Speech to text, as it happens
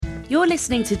You're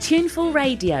listening to Tuneful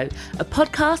Radio, a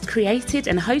podcast created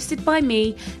and hosted by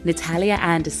me, Natalia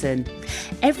Anderson.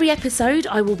 Every episode,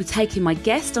 I will be taking my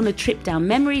guest on a trip down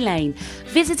memory lane,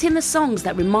 visiting the songs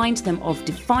that remind them of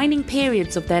defining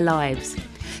periods of their lives.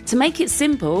 To make it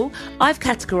simple, I've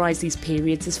categorised these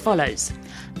periods as follows: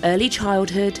 early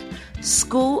childhood,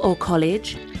 school or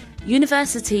college,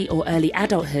 university or early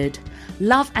adulthood,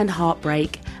 love and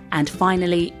heartbreak, and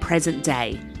finally, present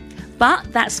day.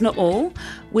 But that's not all.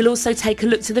 We'll also take a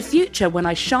look to the future when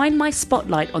I shine my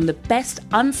spotlight on the best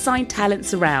unsigned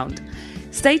talents around.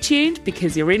 Stay tuned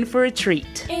because you're in for a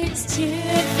treat. It's Tuneful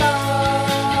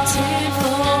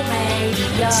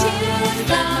Radio.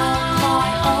 My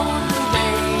own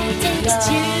radio. It's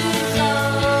Tuneful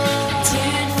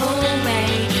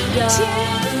Radio. It's Tuneful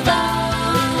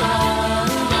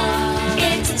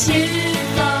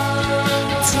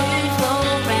Radio.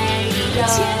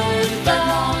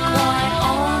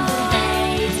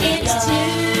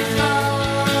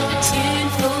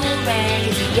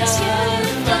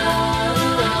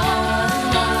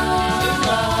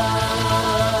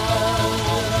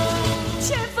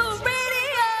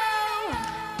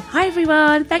 Hi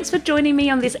everyone, thanks for joining me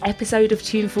on this episode of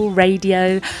Tuneful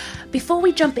Radio. Before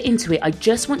we jump into it, I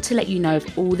just want to let you know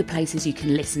of all the places you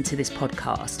can listen to this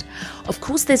podcast. Of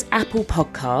course, there's Apple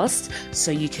Podcasts,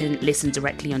 so you can listen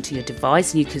directly onto your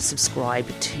device and you can subscribe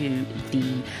to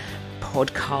the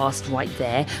podcast right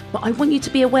there. But I want you to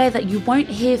be aware that you won't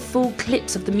hear full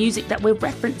clips of the music that we're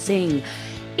referencing.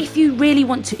 If you really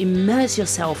want to immerse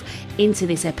yourself into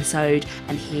this episode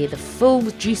and hear the full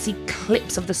juicy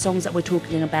clips of the songs that we're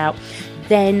talking about,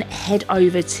 then head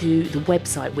over to the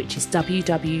website, which is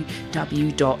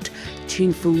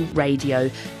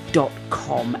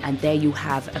www.tunefulradio.com, and there you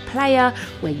have a player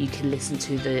where you can listen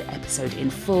to the episode in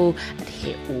full and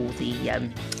hear all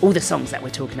the songs that we're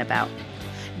talking about.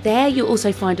 There you'll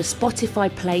also find a Spotify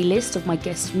playlist of my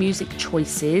guest music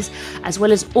choices, as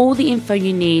well as all the info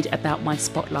you need about my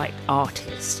spotlight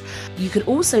artist. You can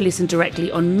also listen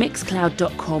directly on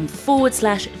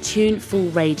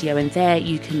mixcloud.com/tunefulradio, and there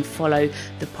you can follow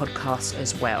the podcast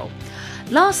as well.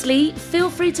 Lastly, feel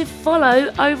free to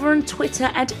follow over on Twitter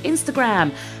and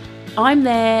Instagram. I'm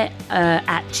there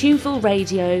at Tuneful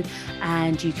Radio,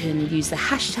 and you can use the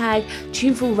hashtag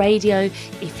Tuneful Radio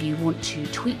if you want to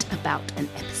tweet about an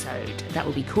episode. That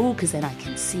would be cool because then I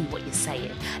can see what you're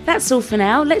saying. That's all for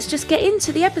now. Let's just get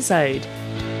into the episode.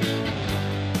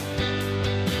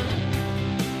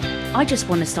 I just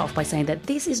want to start off by saying that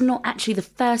this is not actually the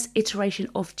first iteration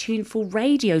of Tuneful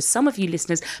Radio. Some of you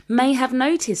listeners may have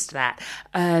noticed that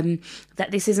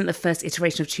this isn't the first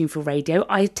iteration of Tuneful Radio.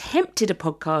 I attempted a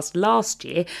podcast last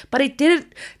year, but it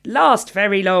didn't last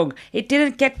very long. It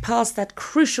didn't get past that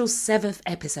crucial 7th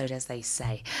episode, as they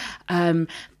say. But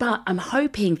I'm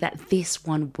hoping that this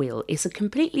one will. It's a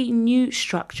completely new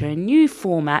structure, a new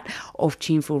format of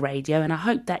Tuneful Radio, and I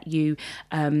hope that you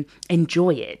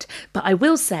enjoy it. But I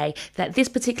will say that this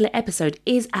particular episode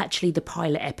is actually the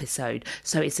pilot episode,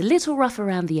 so it's a little rough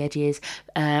around the edges.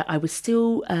 I was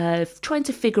still trying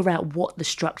to figure out what the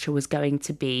structure was going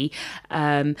to be,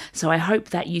 so I hope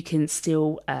that you can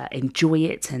still enjoy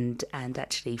it and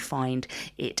actually find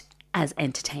it as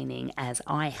entertaining as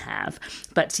I have.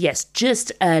 But yes,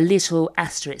 just a little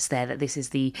asterisk there that this is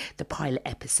the pilot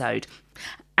episode.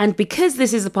 And because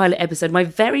this is the pilot episode, my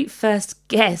very first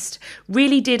guest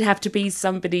really did have to be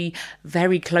somebody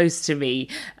very close to me,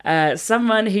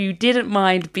 someone who didn't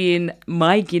mind being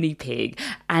my guinea pig,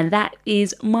 and that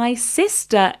is my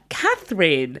sister,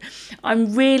 Catherine.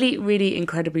 I'm really, really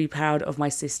incredibly proud of my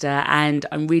sister, and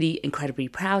I'm really incredibly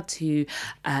proud to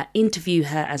interview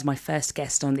her as my first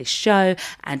guest on this show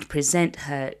and present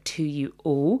her to you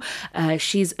all.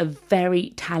 She's a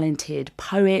very talented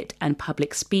poet and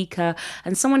public speaker,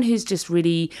 and someone who's just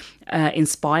really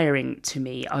inspiring to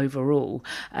me overall.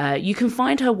 You can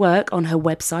find her work on her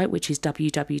website, which is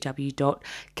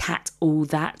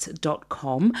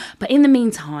www.catallthat.com. But in the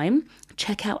meantime,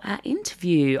 check out our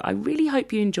interview. I really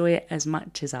hope you enjoy it as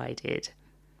much as I did.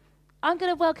 I'm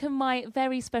going to welcome my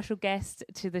very special guest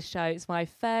to the show. It's my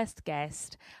first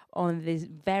guest on this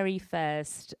very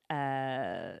first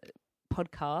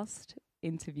podcast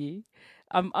interview.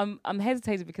 I'm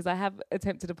hesitating because I have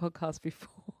attempted a podcast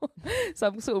before, so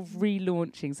I'm sort of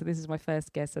relaunching. So this is my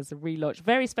first guest as a relaunch.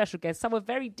 Very special guest, someone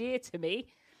very dear to me.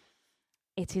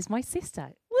 It is my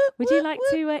sister. Would you like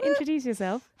to introduce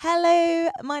yourself? Hello,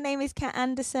 my name is Cat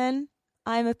Anderson.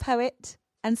 I'm a poet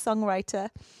and songwriter.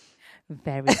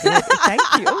 Very good. Thank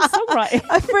you. Oh, songwriter.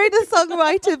 I threw the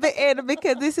songwriter bit in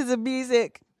because this is a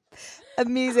music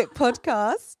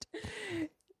podcast.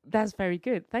 That's very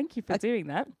good. Thank you for doing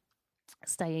that.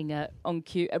 staying on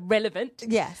cue, relevant.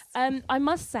 Yes. I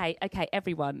must say, okay,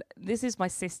 everyone, this is my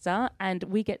sister, and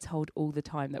we get told all the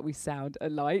time that we sound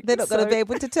alike. They're not going to be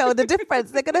able to tell the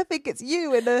difference. They're going to think it's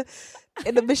you in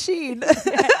a machine.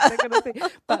 Yeah, they're gonna think,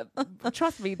 but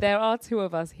trust me, there are two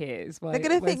of us here. They're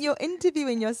going to think you're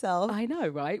interviewing yourself. I know,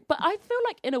 right? But I feel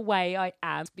like in a way I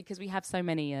am, because we have so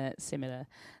many similar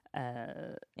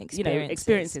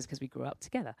experiences because we grew up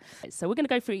together. So we're going to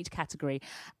go through each category,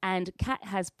 and Kat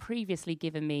has previously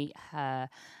given me her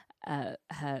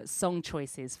song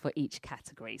choices for each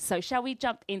category. So shall we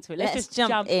jump into it? Let's just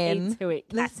jump into it,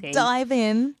 Let's Katty. dive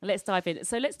in. Let's dive in.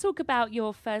 So let's talk about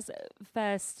your the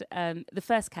first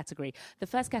category. The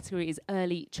first category is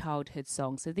early childhood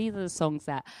songs. So these are the songs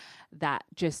that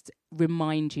just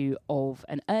remind you of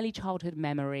an early childhood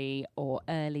memory or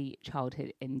early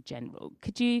childhood in general.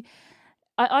 Could you?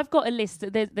 I've got a list.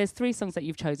 There's 3 songs that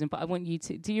you've chosen, but I want you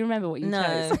to. Do you remember what you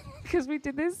chose? Because we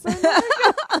did this so long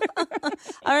ago.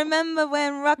 I remember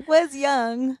when Rock was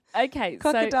young. Okay,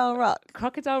 Crocodile Rock.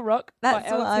 Crocodile Rock.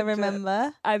 That's by what I Elton John.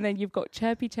 remember. And then you've got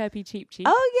Chirpy Chirpy Cheep Cheep.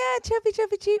 Oh yeah, Chirpy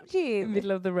Chirpy Cheep Cheep.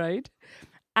 Middle of the road.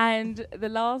 And the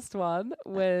last one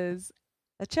was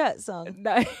A church song.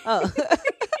 no. Oh.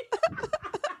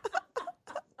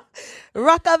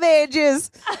 Rock of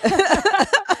Ages.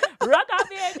 Rock on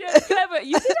the edges. Clever.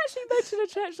 You did actually mention a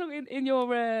church song in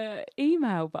your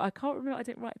email, but I can't remember. I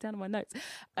didn't write it down in my notes.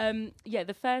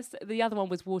 The other one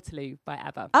was Waterloo by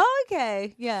ABBA. Oh,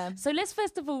 okay. Yeah. So let's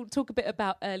first of all talk a bit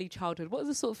about early childhood. What are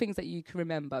the sort of things that you can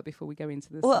remember before we go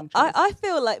into the Well, song choice? I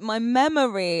feel like my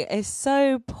memory is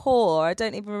so poor. I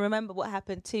don't even remember what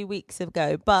happened 2 weeks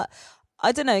ago, but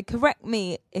I don't know, correct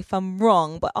me if I'm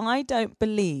wrong, but I don't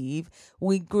believe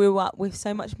we grew up with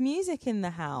so much music in the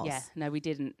house. Yeah, no, we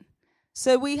didn't.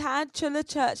 So we had Chiller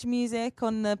Church music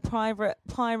on the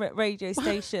pirate radio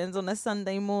stations on a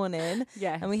Sunday morning.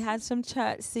 Yeah. And we had some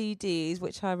church CDs,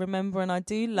 which I remember and I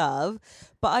do love.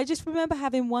 But I just remember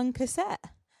having one cassette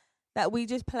that we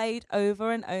just played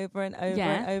over and over and over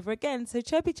and over again. So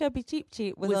Chirpy Chirpy Cheep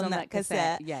Cheep was on that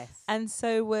cassette. Yes. And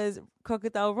so was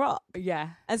Crocodile Rock. Yeah.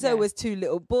 And so was Two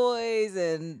Little Boys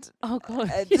and... Oh, God.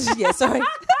 Yeah, sorry.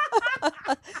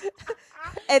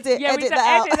 edit that Edit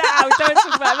that out. Don't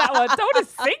talk about that one. Don't want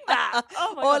to sing that.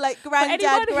 Oh my or God. like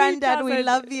anyone who Granddad, we doesn't-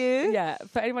 love you. Yeah,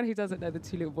 for anyone who doesn't know the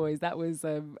Two Little Boys, that was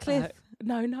Cliff.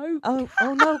 No. Oh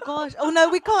no, gosh. Oh no,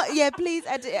 we can't. Yeah, please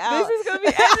edit it out. This is gonna be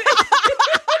edited.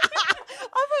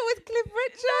 I thought it was Cliff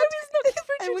Richard. No, it's not Cliff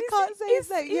And we Richard, can't say it's-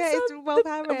 his name. it's, Yeah, it's Rolf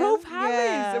Harris. Rolf Harris.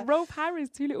 Yeah. Rolf Harris,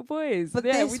 Two Little Boys. But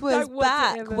Yeah, this we was don't want to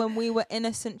back ever- when we were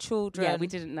innocent children. Yeah, we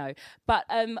didn't know. But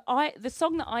the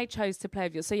song that I chose to play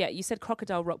with you. So yeah, you said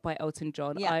Crocodile Rock by Elton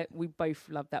John. Yeah. We both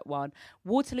loved that one.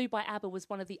 Waterloo by ABBA was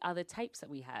one of the other tapes that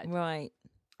we had, Right.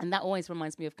 and that always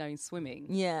reminds me of going swimming.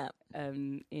 Yeah.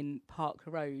 In Park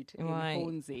Road in Right.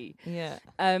 Hornsey. Yeah.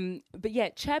 But yeah,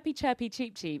 Chirpy Chirpy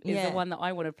Cheep Cheep is Yeah. the one that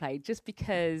I want to play, just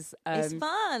because It's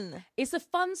fun. it's a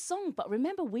fun song. But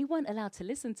remember, we weren't allowed to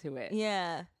listen to it.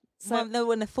 Yeah. So- Mum, they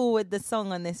want to forward the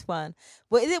song on this one.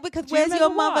 Well, is it because Do you where's your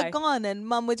remember mother why? gone? And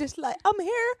Mum was just like, I'm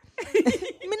here.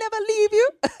 Me never leave you.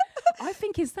 I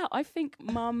think it's that. I think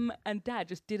Mum and Dad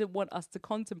just didn't want us to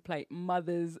contemplate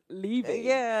mothers leaving.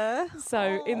 Yeah.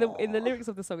 So in the lyrics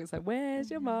of the song, it's like, "Where's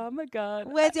your mama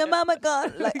gone?" Where's your mama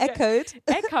gone? Like Yeah.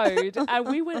 echoed. and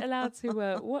we weren't allowed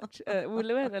to watch. We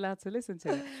weren't allowed to listen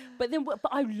to it. But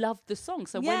I loved the song.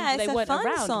 So Yeah, when they it's a weren't fun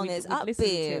around, song. we'd It's listen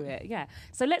to upbeat. it. Yeah.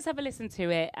 So let's have a listen to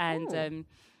it, and Ooh.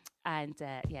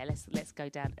 let's go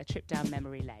down a trip down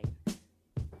memory lane.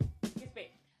 Excuse me.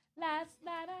 Last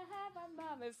night I had my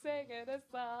mama singing a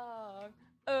song.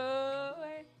 Oh.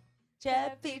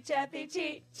 Chirpy, chirpy,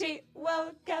 cheep, cheep.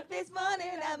 Woke up this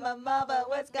morning and my mama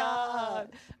was gone.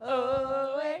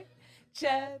 Oh, wait.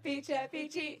 Chirpy, chirpy,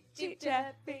 cheep, cheep,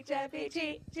 chirpy, chirpy,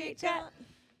 cheep, cheep, chirp.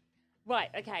 Right,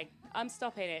 okay, I'm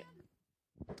stopping it.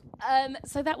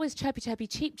 So that was Chirpy, Chirpy,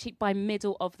 Cheep, Cheep by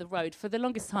Middle of the Road. For the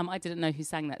longest time, I didn't know who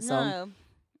sang that song. No.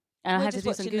 And I We're had to just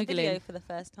do some watching the video Googling. for the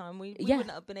first time. We Yeah.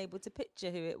 wouldn't have been able to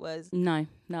picture who it was. No,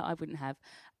 I wouldn't have.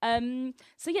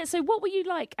 So what were you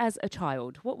like as a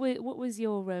child? What was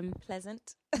your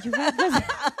Pleasant. you were-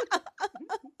 I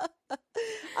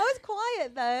was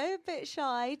quiet though, a bit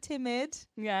shy, timid.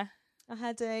 Yeah. I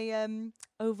had a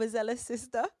overzealous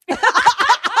sister.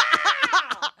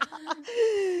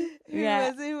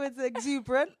 who was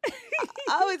exuberant.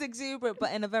 I was exuberant,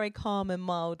 but in a very calm and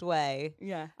mild way.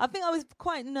 Yeah. I think I was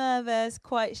quite nervous,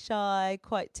 quite shy,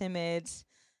 quite timid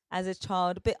as a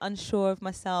child, a bit unsure of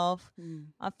myself.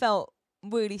 I felt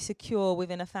really secure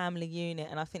within a family unit,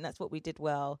 and I think that's what we did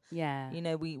well. Yeah. You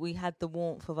know, we had the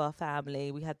warmth of our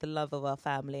family, we had the love of our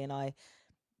family, and I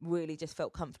really just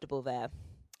felt comfortable there.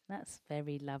 That's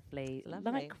very lovely.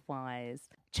 Lovely. Likewise.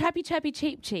 Chabby Chabby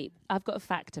Cheap Cheap. I've got a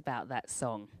fact about that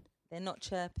song. They're not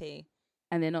chirpy.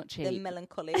 And they're not cheap. They're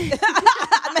melancholic.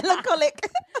 Melancholic.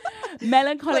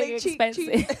 Melancholic Cheap,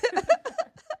 expensive.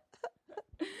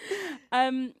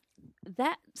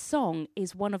 That song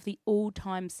is one of the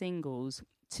all-time singles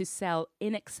to sell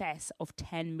in excess of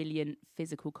 10 million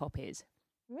physical copies.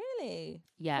 Really?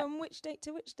 Yeah. From which date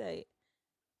to which date?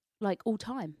 Like all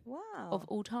time. Wow. Of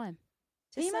all time.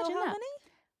 To Can you sell imagine how that?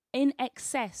 many? In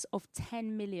excess of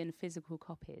 10 million physical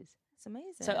copies. That's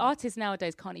amazing. So artists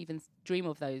nowadays can't even dream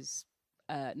of those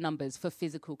numbers for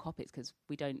physical copies because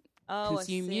we don't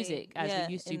consume music as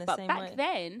we used to. But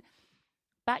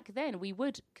back then we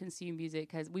would consume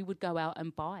music as we would go out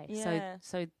and buy. Yeah.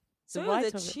 So So the it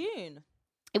right was of a tune.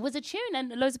 it was a tune, and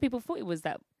loads of people thought it was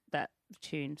that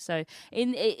tune. So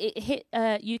it hit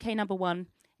UK #1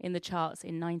 in the charts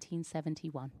in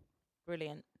 1971.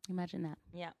 Brilliant. Imagine that.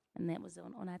 Yeah. And that was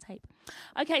on our tape.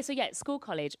 Okay, so yeah, school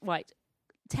college. Right.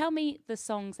 Tell me the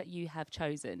songs that you have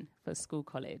chosen for school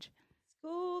college.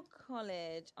 School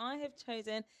college. I have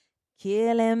chosen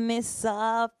Killing Me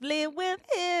Softly with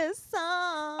His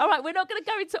Song. All right, we're not going to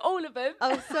go into all of them.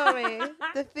 Oh, sorry.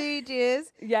 The Fugees.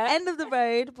 Yeah. End of the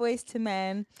Road, Boys to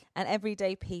Men, and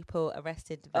Everyday People,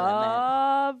 Arrested Development.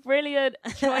 Oh, brilliant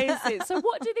choices. So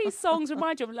what do these songs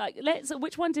remind you of? Like,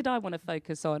 which one did I want to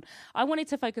focus on? I wanted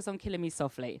to focus on Killing Me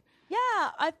Softly. Yeah,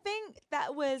 I think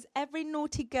that was every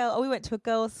naughty girl. Oh, we went to a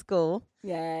girls' school.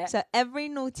 Yeah. So every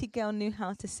naughty girl knew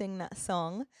how to sing that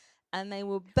song, and they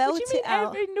will belt What do you it mean out.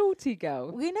 every naughty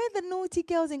girl? We know the naughty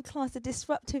girls in class, the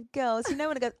disruptive girls. You know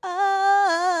when it goes,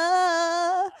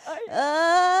 ah,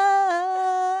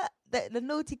 ah. The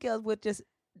naughty girls would just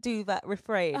do that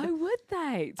refrain. Oh, would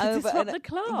they? To Over disrupt and- the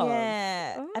class?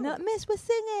 Yeah. Oh. And they're like, Miss, we're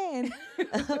singing.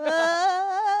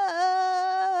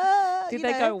 Did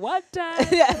they go, one time?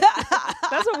 Yeah.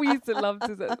 That's what we used to love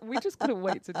to say. We just couldn't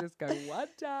wait to just go, one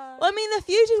time. Well, I mean, the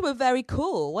Fugees were very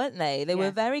cool, weren't they? They Yeah.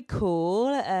 were very cool.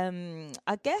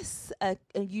 I guess a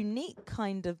unique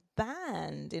kind of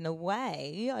band in a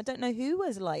way. I don't know who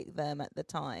was like them at the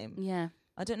time. Yeah.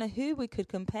 I don't know who we could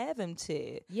compare them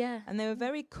to. Yeah. And they were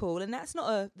very cool. And that's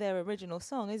not their original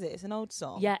song, is it? It's an old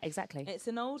song. Yeah, exactly. It's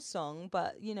an old song,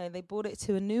 but, you know, they brought it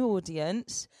to a new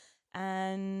audience.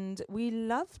 And we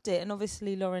loved it. And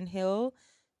obviously Lauryn Hill,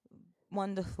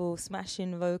 wonderful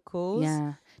smashing vocals.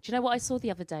 Yeah. Do you know what I saw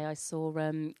the other day? I saw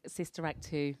Sister Act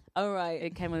 2. Oh, right.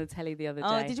 It came on the telly the other day.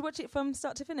 Oh, did you watch it from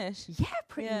start to finish? Yeah,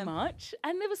 pretty Yeah. much.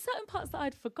 And there were certain parts that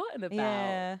I'd forgotten about.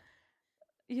 Yeah.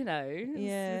 You know,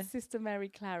 Yeah. Sister Mary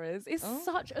Clara's. It's Oh.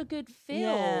 such a good film.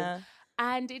 Yeah.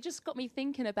 And it just got me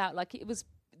thinking about, like,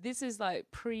 this is like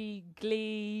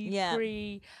pre-Glee, Yeah.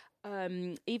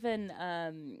 even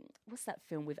what's that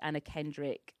film with Anna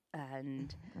Kendrick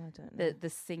and I don't know. the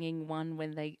singing one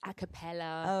when they a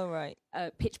cappella, Oh, right.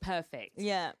 Pitch Perfect.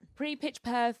 Yeah. Pre-Pitch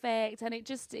Perfect, and it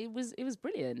was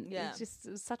brilliant. Yeah. It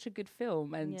was such a good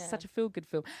film and Yeah. such a feel-good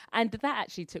film, and that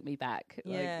actually took me back.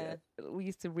 Yeah. Like, we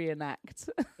used to reenact.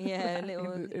 Yeah, in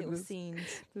little the- scenes.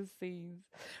 the scenes.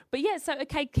 But yeah, so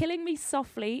okay, Killing Me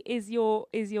Softly is your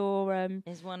Is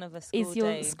one of a school is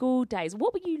your day. school days.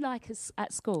 What were you like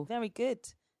at school? Very good.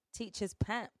 Teacher's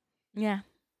pet. Yeah.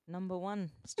 Number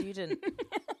 1 student.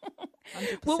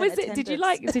 100% What was it? Did you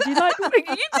like? attendance. Did you like?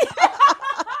 You did.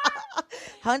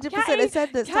 100% Kathy-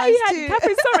 attendance Kathy times 2.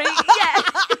 Catherine, sorry. Yeah.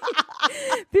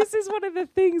 This is one of the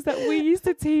things that we used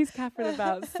to tease Catherine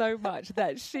about so much,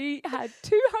 that she had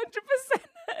 200%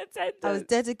 attendance. I was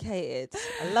dedicated.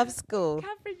 I love school.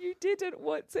 Catherine, you didn't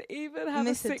want to even have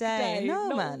Miss a a sick day. No,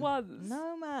 not man. once.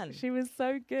 No, man. She was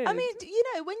so good. I mean, you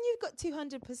know, when you've got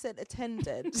 200%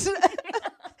 attendance,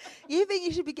 you think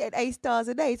you should be getting A stars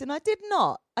and A's. And I did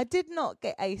not. I did not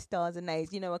get A stars and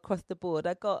A's, you know, across the board.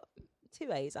 I got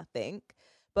 2 A's, I think,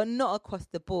 but not across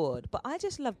the board. But I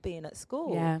just love being at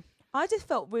school. yeah. I just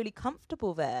felt really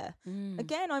comfortable there. Mm.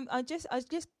 Again, I just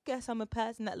guess I'm a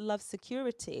person that loves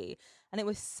security, and it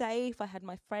was safe. I had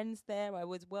my friends there. I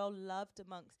was well loved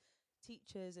amongst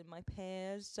teachers and my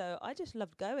peers. So I just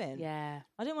loved going. Yeah.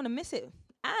 I didn't want to miss it.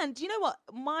 And you know what?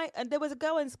 There was a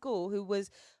girl in school who was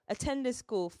attended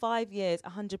school 5 years,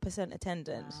 100%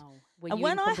 attendance. Wow. Were And you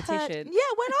when in I heard, competition?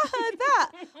 when I heard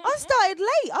that, I started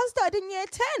late. I started in year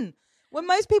 10. When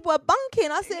most people are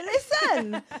bunking, I said,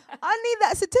 listen, I need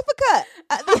that certificate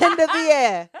at the end of the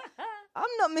year. I'm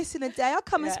not missing a day. I'll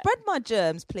come and Yeah. spread my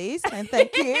germs, please. And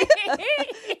thank you.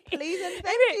 Please and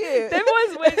thank you. There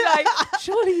was when, like,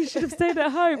 surely should have stayed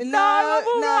at home. No, I'm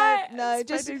all right. no.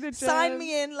 Just Spreading the sign germs.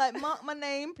 me in, like mark my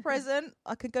name, present.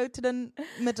 I could go to the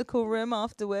medical room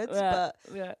afterwards, Yeah,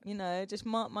 but yeah. you know, just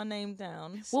mark my name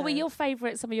down. What were So, your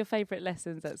some of your favourite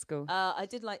lessons at school? I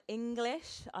did like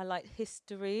English. I liked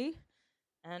history,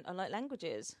 and I like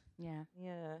languages. Yeah.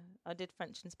 Yeah, I did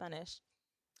French and Spanish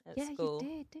at Yeah, school. you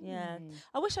did, didn't Yeah. you?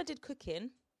 I wish I did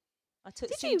cooking. I took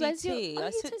Did you? As your- CDT. oh, I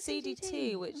you took took CDT,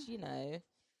 CDT. which you know,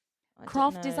 I don't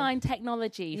Craft know. design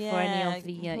technology for any of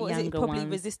the What is younger it? Probably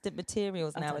ones. resistant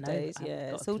materials I don't know. nowadays. I haven't Yeah,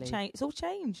 got it's a all clue. changed. It's all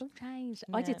changed. It's all changed.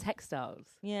 I did Yeah. textiles.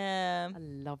 Yeah. I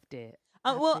loved it.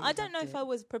 Well, I Absolutely don't know loved if it. I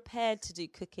was prepared to do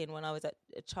cooking when I was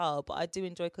a child, but I do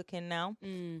enjoy cooking now.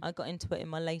 Mm. I got into it in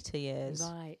my later years.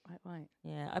 Right.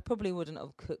 Yeah, I probably wouldn't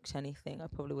have cooked anything. I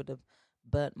probably would have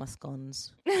burnt my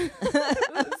scones.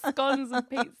 Scones and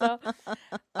pizza.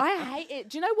 I hate it.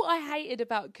 Do you know what I hated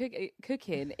about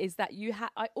cooking is that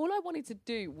all I wanted to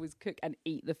do was cook and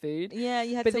eat the food. Yeah,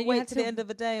 you had But to then you wait had to to- the end of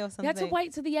the day or something. You had to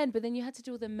wait to the end, but then you had to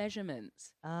do all the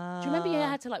measurements. Do you remember you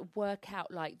had to like work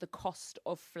out like the cost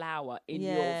of flour in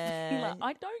your Yeah. like,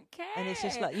 I don't care. And it's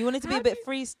just like you wanted to be How a bit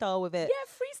do freestyle with it.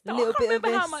 Yeah, freestyle. little I bit can't of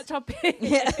remember how this. much I paid.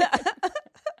 Yeah.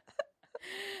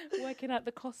 Working out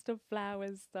the cost of flour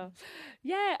and stuff.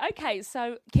 Yeah, okay.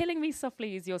 So Killing Me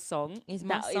Softly is your song. Is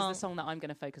my That is song. the song that I'm going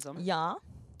to focus on. Yeah.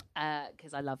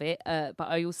 Because I love it. But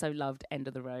I also loved End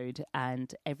of the Road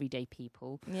and Everyday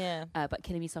People. Yeah. But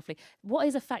Killing Me Softly. What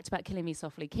is a fact about Killing Me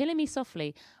Softly? Killing Me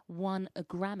Softly won a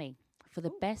Grammy for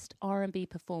the best R&B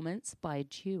performance by a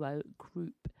duo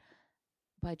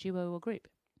or group.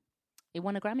 It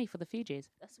won a Grammy for the Fugees.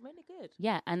 That's really good.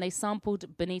 Yeah, and they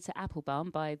sampled Bonita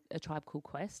Applebum by A Tribe Called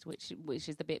Quest, which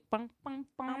is the bit. Bum, bum,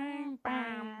 bum,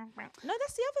 bum. No,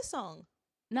 that's the other song.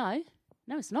 No,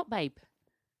 it's not, babe.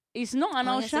 It's not, and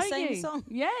Oh, I'll it's show the same you. song.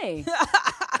 Yeah,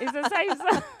 it's the same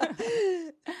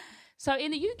song. So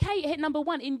in the UK, it hit number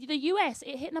 1. In the US,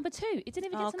 it hit number 2. It didn't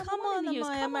even Oh, get to number come 1 in on, the US.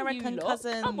 my Come on, American you lot.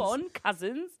 cousins. Come on,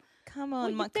 cousins. Come What on,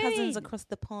 you my cousins doing? across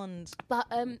the pond. But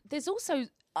there's also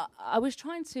I was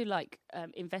trying to like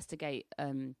investigate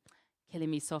Killing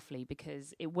Me Softly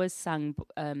because it was sung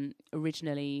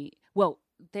originally. Well,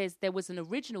 there was an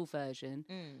original version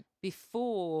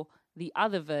before the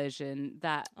other version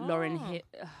that Lauren hit.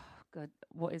 Oh God,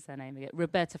 what is her name again?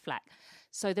 Roberta Flack.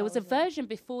 So there was a version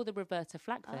before the Roberta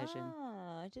Flack version,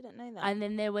 Ah, I didn't know that. and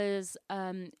then there was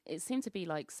it seemed to be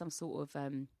like some sort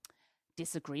of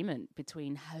disagreement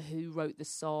between who wrote the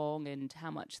song and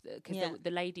how much because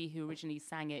the lady who originally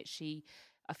sang it,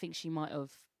 I think she might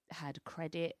have had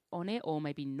credit on it or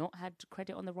maybe not had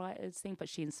credit on the writer's thing, but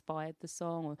she inspired the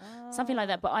song or something like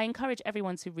that. But I encourage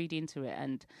everyone to read into it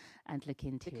and look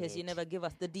into it. Because you never give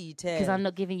us the details. Because I'm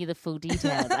not giving you the full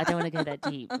details. I don't want to go that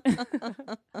deep.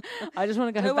 I just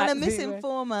want to go don't back want to to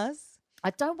misinform us. I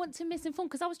don't want to misinform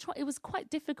because I was trying. It was quite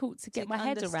difficult to get my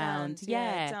head around. Understand.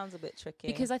 Yeah, It sounds a bit tricky.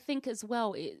 because I think as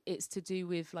well it's to do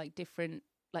with like different,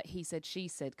 like he said, she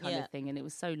said kind of thing, and it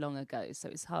was so long ago, so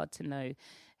it's hard to know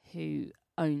who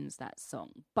owns that song.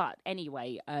 But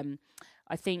anyway,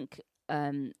 I think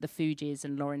the Fugees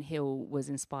and Lauryn Hill was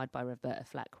inspired by Roberta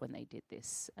Flack when they did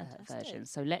this version.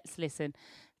 So let's listen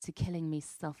to Killing Me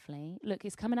Softly. Look,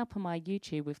 it's coming up on my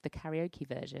YouTube with the karaoke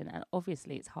version, and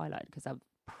obviously it's highlighted because I've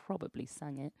probably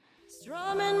sang it.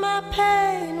 Strumming my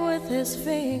pain with his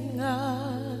fingers.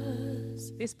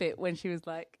 This bit when she was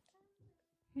like,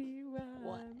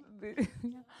 "What?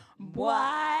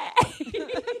 Why?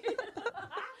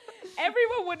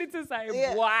 Everyone wanted to say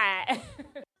why.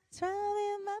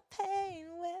 Strumming my pain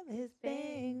with his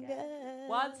fingers.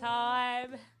 One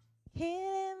time,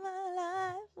 Healing my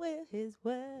life with his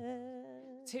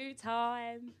words. 2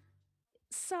 times.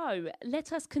 So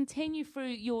let us continue through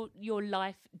your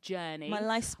life journey. My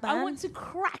lifespan. I want to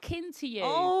crack into you.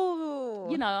 Oh.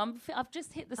 You know, I've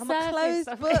just hit the I'm a surface.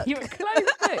 closed book. You're a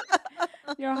closed book.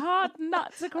 You're a hard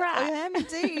nut to I crack. am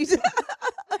indeed.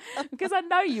 Because I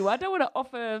know you. I don't want to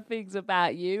offer things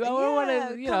about you. I want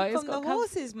to, you know, come it's from got the to come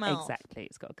horse's mouth. Exactly,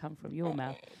 it's got to come from your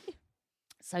mouth.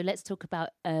 So let's talk about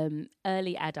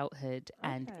early adulthood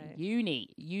and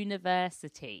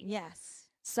university. Yes.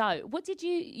 So, what did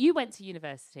you went to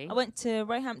university? I went to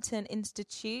Roehampton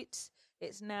Institute.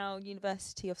 It's now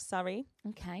University of Surrey.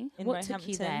 Okay. In What took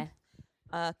you Roehampton.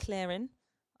 there? Clearing.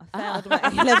 I failed my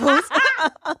A levels.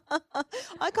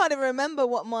 I can't even remember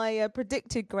what my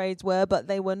predicted grades were, but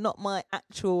they were not my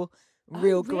actual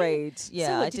real really? grades. Yeah,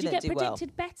 so what, I did you didn't get do well.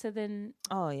 predicted better than?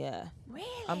 Oh yeah, Really?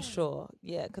 I'm sure.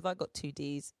 Yeah, because I got 2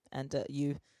 Ds and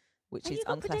you which And is you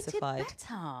got predicted unclassified.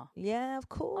 better. Yeah, of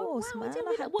course, Oh, wow, man. I didn't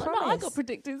I really- had well, no, I promise. got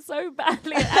predicted so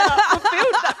badly. And I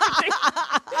fulfilled that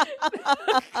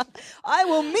prediction. I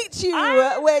will meet you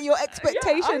where your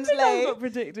expectations I lay. got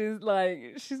predicted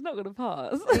like she's not going to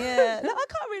pass. Yeah, no, I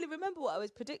can't really remember what I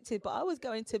was predicted, but I was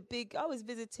going to I was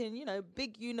visiting,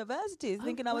 big universities,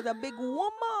 thinking I was a big woman.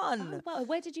 Oh, wow.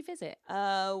 Where did you visit?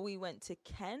 We went to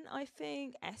Kent, I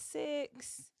think,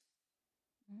 Essex.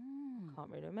 Can't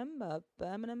really remember.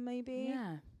 Birmingham, maybe.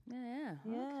 Yeah. Okay.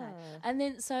 Yeah. And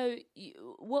then, so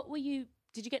what were you?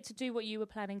 Did you get to do what you were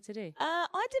planning to do?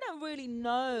 I didn't really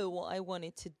know what I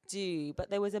wanted to do, but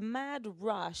there was a mad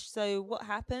rush. So what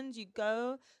happened? You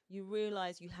go, you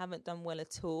realize you haven't done well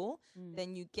at all.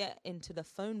 Then you get into the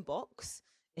phone box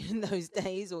in those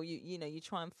days, or you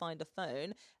try and find a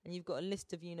phone, and you've got a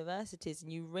list of universities,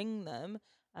 and you ring them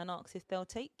and ask if they'll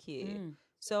take you.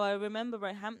 So I remember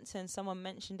Roehampton, someone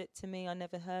mentioned it to me. I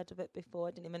never heard of it before.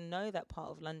 I didn't even know that part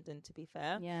of London, to be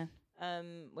fair. Yeah.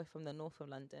 We're from the north of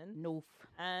London. North.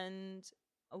 And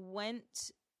I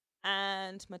went,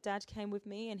 and my dad came with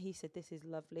me, and he said, "This is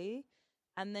lovely."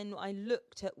 And then I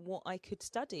looked at what I could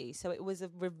study. So it was a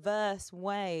reverse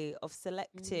way of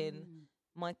selecting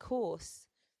my course.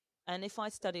 And if I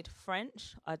studied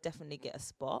French, I'd definitely get a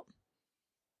spot.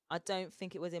 I don't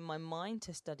think it was in my mind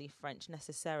to study French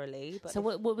necessarily. But So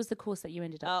what was the course that you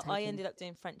ended up taking? I ended up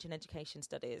doing French and Education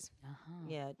Studies.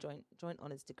 Yeah, joint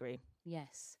honours degree.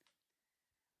 Yes.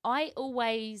 I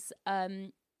always,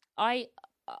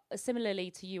 similarly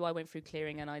to you, I went through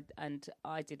clearing and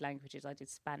I did languages. I did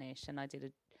Spanish and I did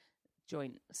a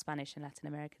joint Spanish and Latin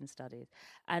American studies.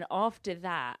 And after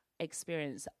that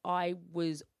experience, I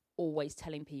was always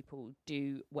telling people,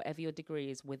 do whatever your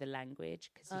degree is with a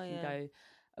language, because you can go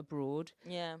abroad.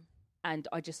 Yeah. And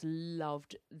I just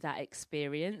loved that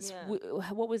experience. Yeah.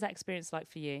 What was that experience like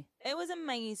for you? It was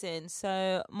amazing.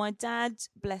 So my dad,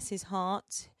 bless his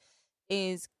heart,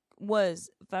 was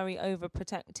very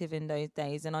overprotective in those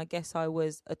days, and I guess I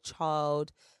was a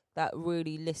child that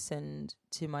really listened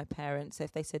to my parents. So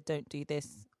if they said don't do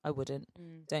this, I wouldn't.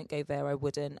 Don't go there, I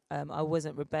wouldn't. I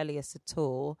wasn't rebellious at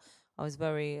all. I was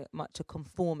very much a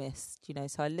conformist,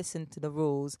 so I listened to the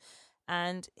rules.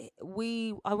 And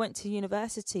I went to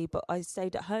university, but I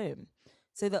stayed at home.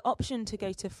 So the option to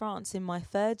go to France in my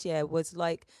third year was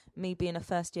like me being a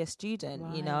first year student.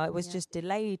 Right, it was just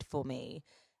delayed for me.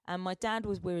 And my dad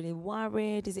was really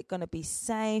worried. Is it going to be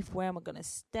safe? Where am I going to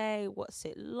stay? What's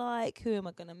it like? Who am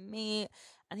I going to meet?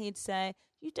 And he'd say,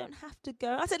 you don't have to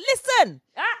go. I said, listen,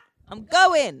 I'm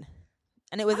going.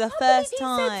 And it was the first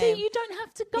time. He said you don't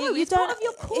have to go. It's part of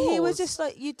your course. He was just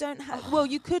like, you don't have. Well,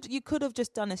 you could have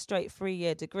just done a straight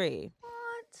 3-year degree.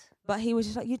 What? But he was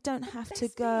just like, you don't have to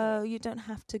go. You don't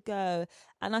have to go.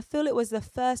 And I feel it was the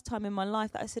first time in my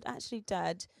life that I said, actually,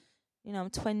 Dad, I'm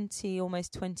 20,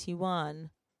 almost 21.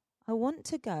 I want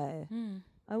to go.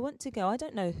 I want to go. I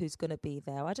don't know who's going to be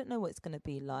there. I don't know what it's going to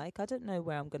be like. I don't know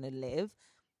where I'm going to live.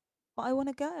 But I want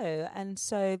to go. And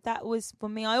so that was, for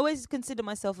me, I always consider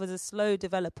myself as a slow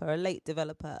developer, a late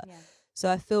developer. Yeah. So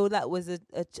I feel that was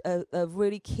a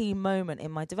really key moment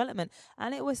in my development.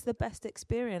 And it was the best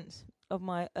experience of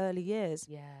my early years.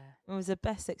 Yeah. It was the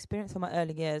best experience of my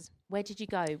early years. Where did you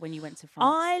go when you went to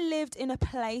France? I lived in a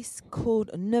place called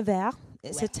Nevers.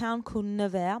 It's a town called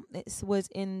Nevers. It was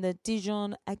in the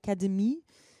Dijon Academy.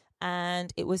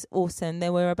 And it was awesome.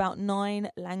 There were about 9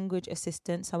 language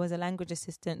assistants. I was a language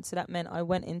assistant. So that meant I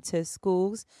went into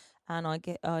schools and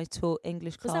I taught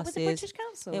English classes. Was that with the British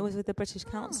Council? It was with the British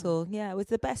Council. Yeah, it was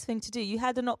the best thing to do. You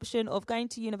had an option of going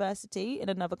to university in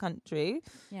another country.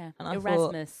 Yeah, and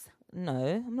Erasmus.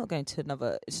 No, I'm not going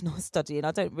to it's not studying.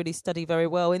 I don't really study very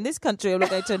well in this country. I'm not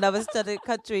going to another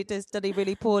country to study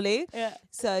really poorly. Yeah.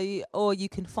 So, or you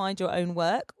can find your own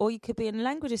work, or you could be a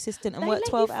language assistant and work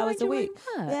 12 hours a week.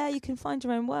 Yeah, you can find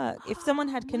your own work. If someone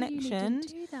had connection,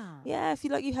 yeah, if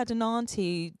you had an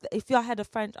auntie, if I had a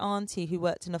French auntie who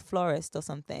worked in a florist or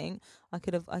something, I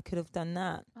could have done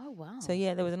that. Oh wow. So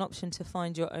yeah, there was an option to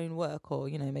find your own work, or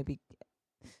maybe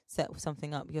set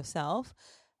something up yourself.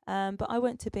 But I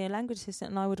went to be a language assistant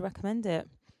and I would recommend it.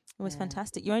 It was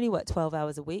fantastic. You only work 12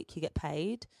 hours a week, you get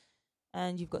paid,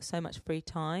 and you've got so much free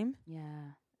time.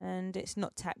 Yeah. And it's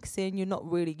not taxing. They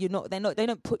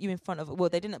don't put you in front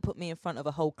of, they didn't put me in front of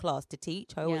a whole class to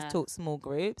teach. I always taught small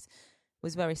groups.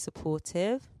 Was very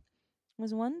supportive. It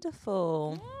was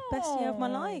wonderful. Best year of my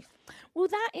life. Well,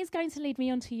 that is going to lead me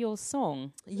on to your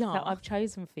song that I've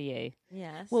chosen for you.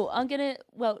 Yes. Well,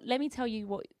 let me tell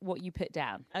you what you put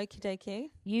down. Okie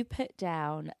dokie. You put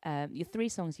down, your 3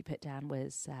 songs you put down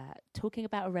was Talking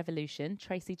About a Revolution,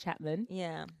 Tracy Chapman.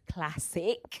 Yeah.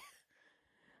 Classic.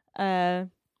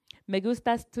 Me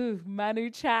Gustas Tu, Manu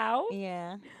Chao.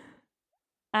 Yeah.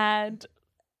 And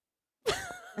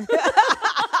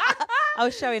I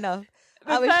was showing off.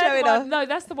 the third one, no,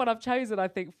 that's the one I've chosen, I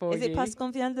think, for Is you. it Parce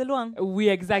qu'on vient de loin? Oui,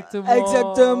 exactement.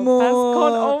 Exactement. Parce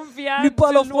qu'on vient Nous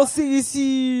parlons de loin. français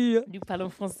ici. Nous parlons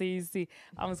français ici.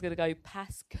 I was going to go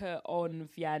parce qu'on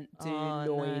vient de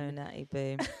loin. No, Natty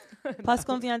Boo. Parce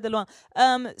qu'on vient de loin.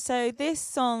 So this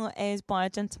song is by a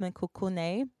gentleman called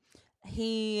Corneille.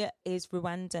 He is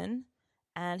Rwandan,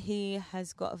 and he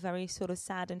has got a very sort of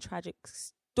sad and tragic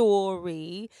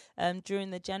story. During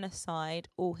the genocide,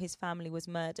 all his family was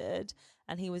murdered,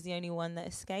 and he was the only one that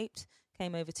escaped,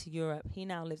 came over to Europe. He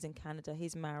now lives in Canada.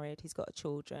 He's married, he's got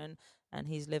children, and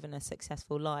he's living a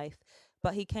successful life.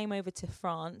 But he came over to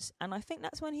France, and I think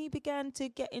that's when he began to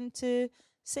get into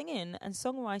singing and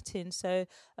songwriting. So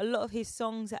a lot of his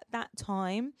songs at that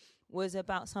time was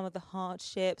about some of the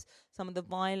hardships, some of the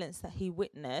violence that he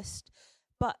witnessed.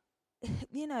 But,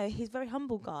 you know, he's a very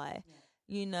humble guy. Yeah.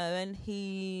 You know, and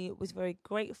he was very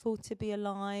grateful to be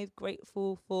alive,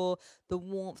 grateful for the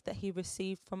warmth that he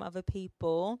received from other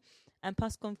people. And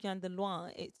Parce qu'on vient de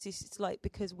loin, it's like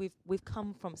because we've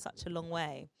come from such a long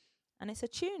way. And it's a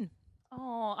tune.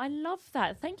 Oh, I love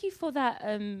that. Thank you for that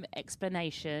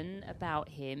explanation about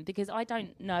him, because I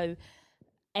don't know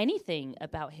anything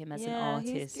about him as an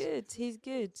artist. He's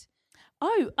good.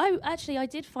 Oh, actually, I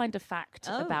did find a fact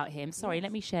about him. Sorry,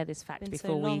 let me share this fact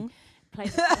before we play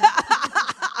the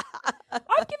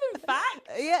I've given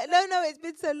facts. Yeah, no, it's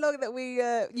been so long that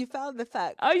you found the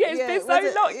fact. Oh yeah, it's been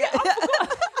so long. Yeah, I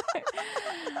forgot.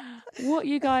 What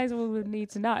you guys will need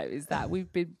to know is that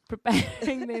we've been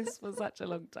preparing this for such a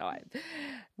long time.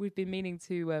 We've been meaning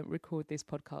to record this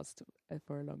podcast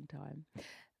for a long time.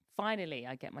 Finally,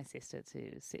 I get my sister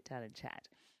to sit down and chat.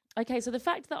 Okay, so the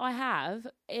fact that I have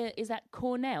is that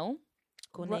Corneille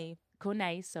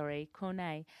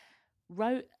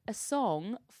wrote a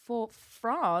song for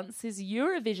France's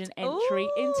Eurovision entry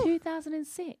in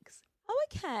 2006. Oh,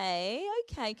 okay.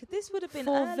 Because this would have been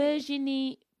for early.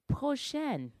 Virginie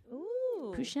Prochaine.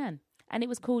 Ooh. Prochaine. And it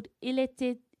was called Il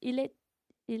était temps.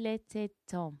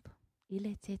 Il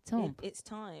était temps. It's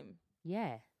time.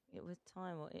 Yeah. It was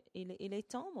time. Or il est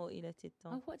temps or il était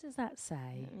temps? Oh, what does that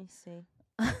say? Let me see.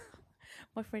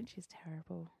 My French is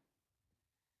terrible.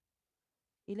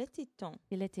 Il était temps.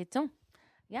 Il était temps.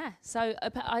 Yeah, so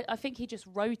I think he just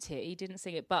wrote it. He didn't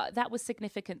sing it. But that was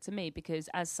significant to me because,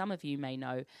 as some of you may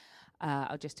know,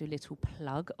 I'll just do a little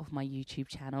plug of my YouTube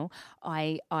channel.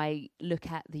 I look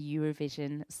at the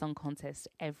Eurovision Song Contest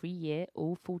every year,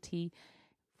 all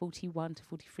 41 to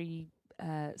 43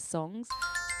 songs.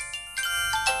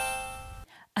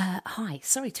 Hi,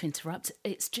 sorry to interrupt.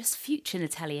 It's just future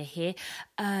Natalia here.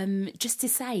 Just to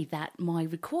say that my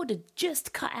recorder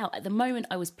just cut out at the moment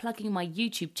I was plugging my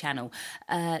YouTube channel.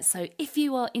 So if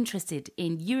you are interested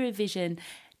in Eurovision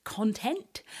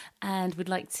content and would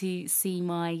like to see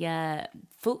my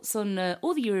thoughts on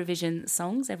all the Eurovision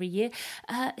songs every year,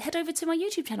 head over to my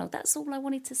YouTube channel. That's all I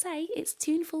wanted to say. It's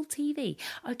Tuneful TV.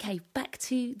 Okay, back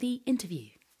to the interview.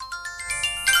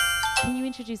 Can you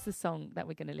introduce the song that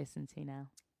we're going to listen to now?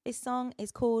 This song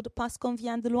is called Parce qu'on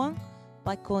vient de loin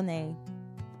by Corneille.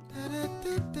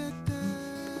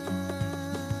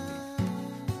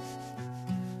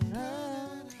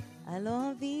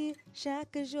 Allons vivre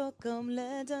chaque jour comme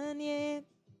le dernier.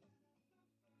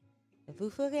 Vous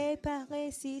ferez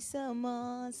pareil si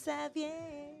seulement ça vient.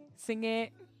 Sing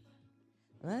it.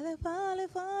 Le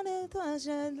vent de toi,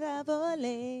 je l'ai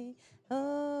volé.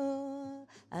 Oh,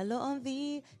 allons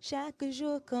vivre chaque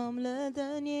jour comme le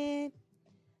dernier.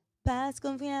 Parce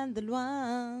qu'on vient de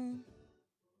loin.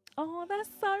 Oh, that's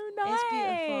so nice. It's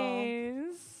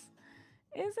beautiful.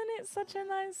 Isn't it such a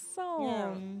nice song?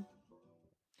 Yeah.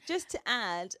 Just to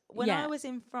add, when I was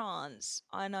in France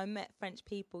and I met French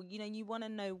people, you know, you want to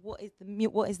know what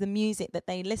is the music that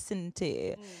they listen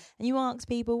to, and you ask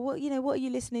people, what are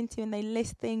you listening to, and they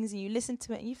list things, and you listen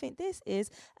to it, and you think this is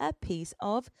a piece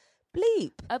of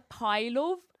bleep, a pile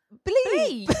of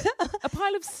bleep. A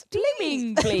pile of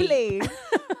steaming bleep.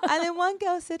 And then one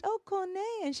girl said, "Oh,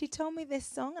 Corneille," and she told me this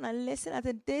song, and I listened. I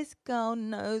said, "This girl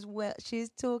knows what she's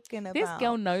talking about. This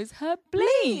girl knows her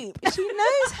bleep. She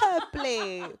knows her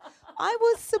bleep. I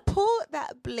will support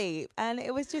that bleep," and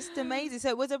it was just amazing. So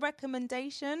it was a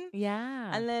recommendation.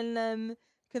 Yeah. And then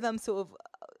because I'm sort of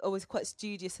always quite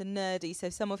studious and nerdy, so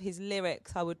some of his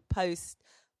lyrics I would post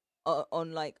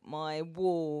on like my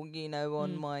wall, you know,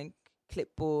 on my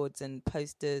clipboards and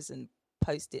posters and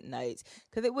post-it notes,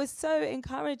 because it was so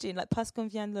encouraging. Like, parce qu'on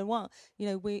vient de loin, you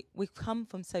know, we've come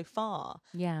from so far.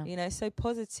 Yeah. You know, so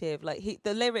positive. Like,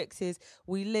 the lyrics is,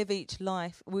 we live each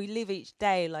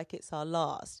day like it's our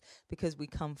last, because we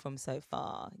come from so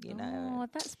far, you know. Oh,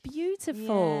 that's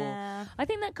beautiful. Yeah. I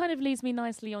think that kind of leads me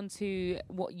nicely onto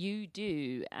what you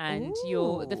do, and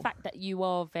the fact that you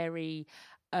are very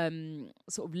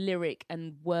sort of lyric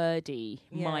and wordy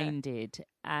minded,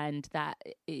 and that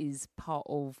is part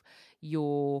of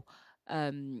your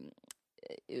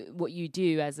what you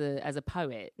do as a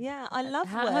poet. Yeah, I love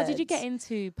how words. did you get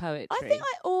into poetry? I think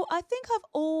I've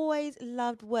always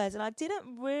loved words, and I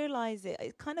didn't realize it.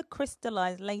 It kind of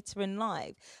crystallized later in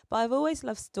life. But I've always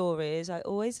loved stories. I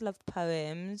always loved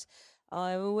poems.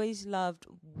 I always loved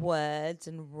words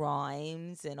and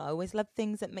rhymes, and I always loved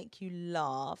things that make you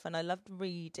laugh, and I loved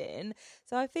reading.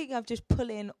 So I think I've just put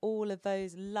in all of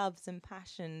those loves and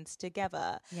passions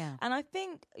together. Yeah. And I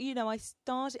think, you know, I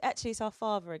started, actually it's our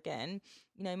father again.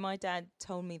 You know, my dad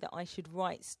told me that I should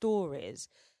write stories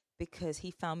because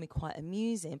he found me quite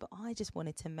amusing, but I just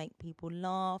wanted to make people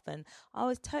laugh, and I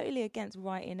was totally against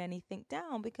writing anything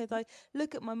down, because I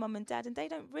look at my mum and dad and they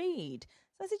don't read.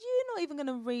 So I said, you're not even going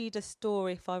to read a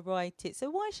story if I write it, so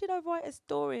why should I write a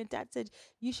story? And Dad said,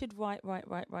 you should write.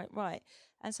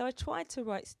 And so I tried to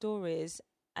write stories,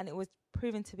 and it was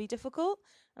proven to be difficult,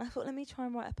 and I thought, let me try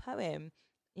and write a poem.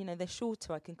 You know, they're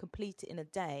shorter, I can complete it in a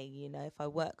day, you know, if I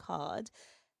work hard.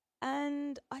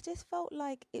 And I just felt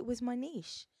like it was my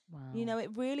niche. Wow. You know, it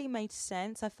really made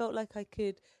sense. I felt like I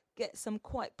could get some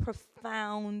quite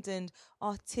profound and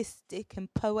artistic and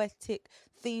poetic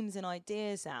themes and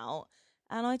ideas out.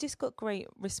 And I just got great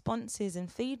responses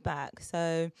and feedback.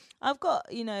 So I've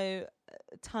got, you know,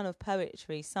 a ton of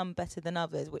poetry, some better than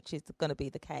others, which is going to be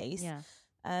the case. Yeah.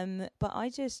 But I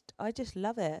just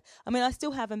love it. I mean, I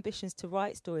still have ambitions to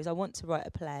write stories. I want to write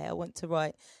a play. I want to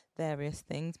write various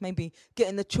things. Maybe get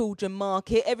in the children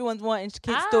market. Everyone's writing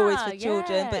kids stories for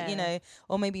children, but you know,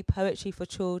 or maybe poetry for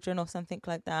children or something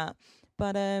like that.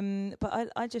 But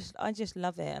I just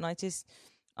love it, and I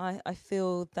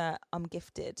feel that I'm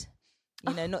gifted.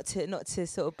 You know, not to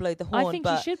sort of blow the horn. I think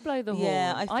but you should blow the horn.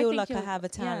 Yeah, I feel like I you're- have a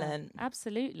talent. Yeah,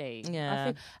 absolutely.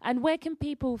 Yeah. And where can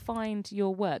people find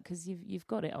your work? Because you've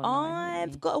got it online. haven't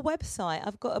I've you? got a website.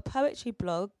 I've got a poetry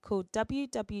blog called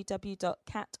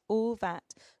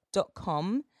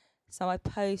www.catallthat.com. So I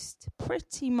post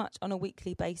pretty much on a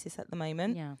weekly basis at the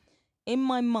moment. Yeah. In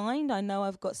my mind, I know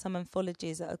I've got some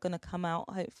anthologies that are going to come out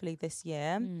hopefully this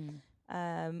year.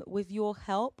 With your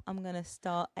help, I'm going to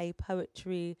start a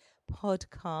poetry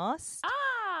podcast.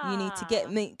 You need to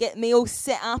get me all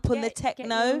set up on the techno.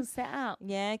 Get you all set up.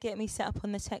 Yeah, get me set up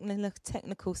on the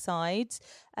technical sides.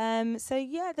 So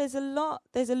yeah, there's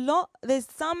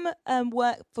some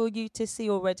work for you to see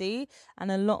already,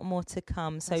 and a lot more to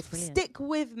come. So That's brilliant. stick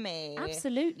with me.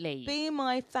 Absolutely. Be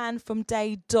my fan from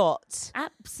day dot.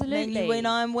 Absolutely. Maybe when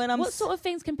I'm What sort of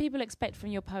things can people expect from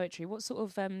your poetry? What sort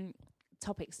of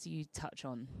topics do you touch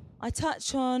on? I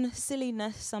touch on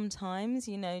silliness sometimes,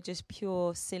 you know, just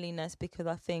pure silliness, because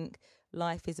I think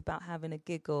life is about having a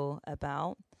giggle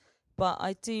about. But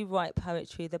I do write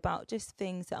poetry about just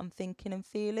things that I'm thinking and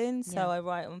feeling. So Yeah. I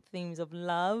write on themes of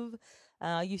love.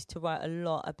 I used to write a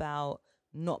lot about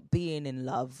not being in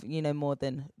love, you know, more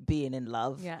than being in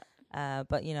love. Yeah.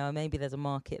 But, you know, maybe there's a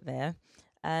market there.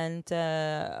 And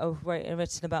I've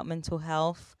written about mental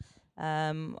health.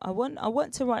 I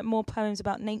want to write more poems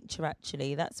about nature.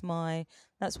 Actually, that's one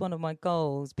of my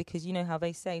goals, because you know how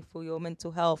they say for your mental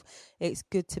health, it's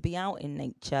good to be out in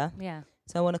nature. Yeah.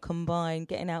 So I want to combine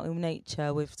getting out in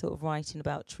nature with sort of writing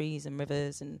about trees and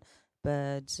rivers and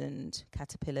birds and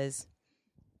caterpillars.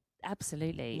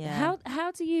 Absolutely. Yeah.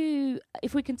 How do you,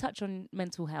 if we can touch on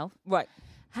mental health, Right.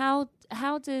 how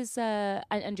does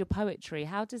and your poetry,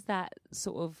 how does that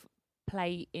sort of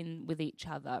play in with each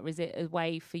other? Is it a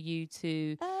way for you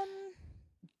to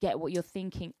get what you're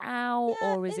thinking out,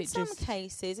 or is it just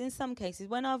in some cases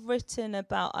when I've written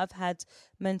about, I've had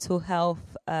mental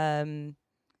health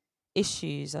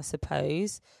issues, I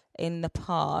suppose, in the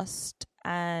past,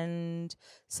 and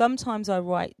sometimes I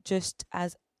write just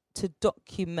as to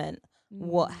document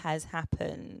what has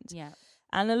happened. Yeah.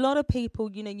 And a lot of people,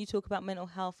 you know, you talk about mental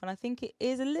health, and I think it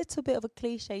is a little bit of a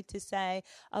cliche to say,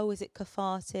 oh, is it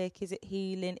cathartic? Is it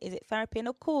healing? Is it therapy? And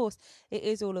of course, it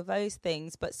is all of those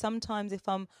things. But sometimes if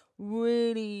I'm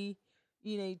really,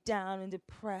 you know, down and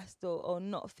depressed or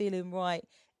not feeling right,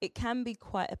 it can be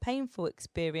quite a painful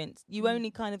experience. You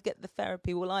only kind of get the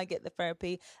therapy. Well, I get the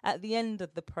therapy at the end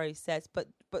of the process, but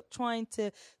trying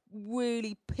to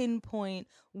really pinpoint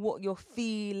what you're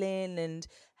feeling and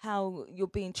how you're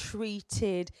being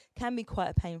treated can be quite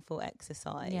a painful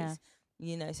exercise. Yeah.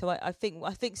 You know, so I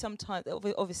think sometimes,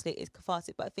 obviously it's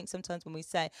cathartic, but I think sometimes when we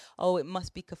say, oh, it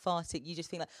must be cathartic, you just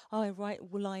think like, oh, I write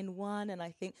line 1 and I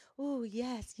think, oh,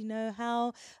 yes, you know,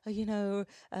 how,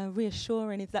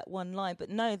 reassuring is that one line.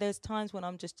 But no, there's times when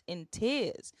I'm just in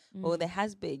tears, or there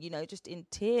has been, you know, just in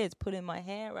tears, pulling my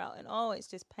hair out, and oh, it's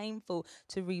just painful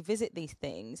to revisit these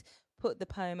things. Put the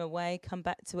poem away, come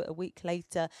back to it a week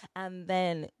later, and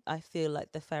then I feel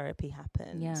like the therapy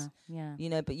happens. Yeah. You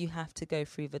know, but you have to go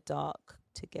through the dark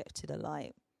to get to the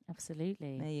light.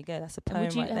 Absolutely. There you go. That's a poem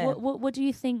right there. What do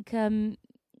you think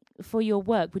for your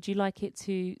work? Would you like it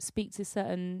to speak to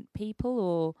certain people,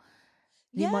 or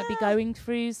who might be going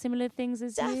through similar things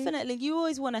as you? Definitely. You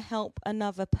always want to help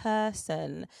another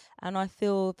person, and I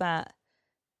feel that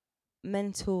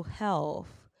mental health,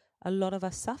 a lot of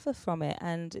us suffer from it,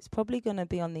 and it's probably going to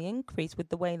be on the increase with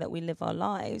the way that we live our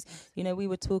lives. You know, we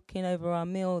were talking over our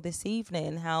meal this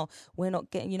evening how we're not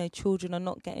getting, you know, children are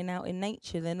not getting out in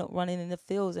nature. They're not running in the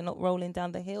fields. They're not rolling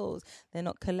down the hills. They're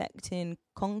not collecting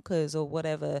conkers or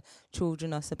whatever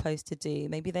children are supposed to do.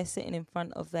 Maybe they're sitting in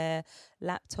front of their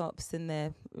laptops and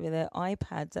their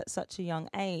iPads at such a young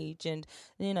age. And,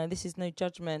 you know, this is no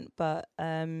judgment, but,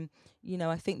 you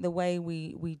know, I think the way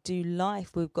we do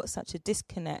life, we've got such a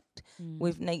disconnect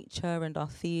with nature and our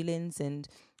feelings, and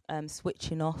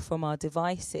switching off from our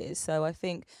devices. So I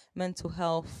think mental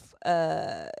health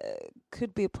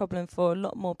could be a problem for a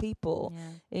lot more people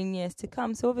in years to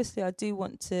come. So obviously I do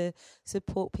want to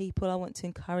support people. I want to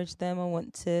encourage them. I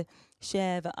want to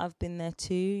share that I've been there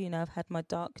too. You know, I've had my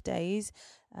dark days,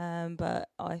 but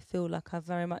I feel like I've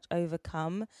very much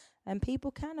overcome, and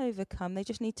people can overcome. They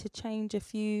just need to change a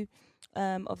few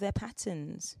of their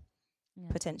patterns,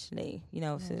 potentially. You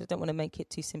know, so I don't want to make it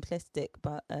too simplistic,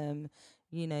 but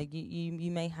you know,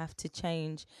 you may have to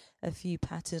change a few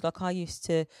patterns. Like I used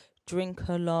to drink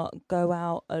a lot, go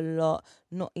out a lot,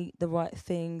 not eat the right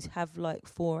things, have like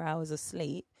 4 hours of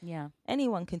sleep. Yeah.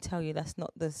 Anyone can tell you that's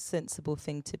not the sensible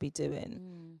thing to be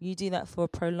doing. You do that for a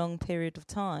prolonged period of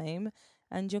time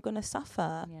and you're going to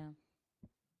suffer. Yeah.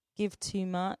 Give too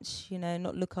much, you know,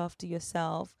 not look after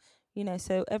yourself. You know,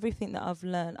 so everything that I've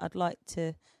learned, I'd like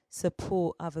to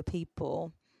support other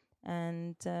people.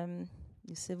 And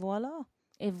you say, voila.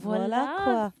 Et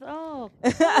voilà. Oh,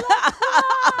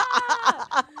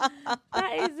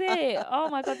 that is it. Oh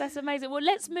my God, that's amazing. Well,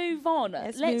 let's move on.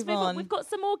 Let's move on. We've got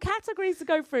some more categories to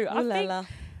go through.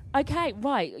 Okay,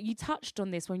 right. You touched on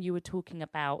this when you were talking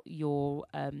about your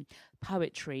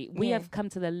poetry. We have come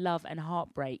to the love and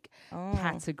heartbreak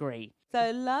category.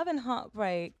 So love and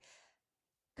heartbreak.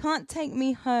 Can't Take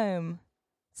Me Home,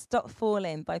 Stop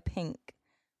Falling by Pink.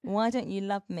 Why Don't You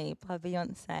Love Me by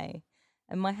Beyonce.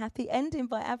 And My Happy Ending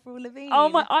by Avril Lavigne. Oh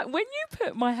my! When you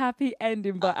put My Happy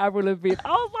Ending by Avril Lavigne, I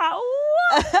was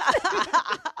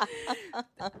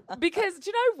like, what? Because do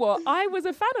you know what? I was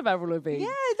a fan of Avril Lavigne. Yeah,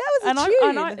 that was a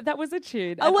tune. That was a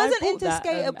tune. I wasn't into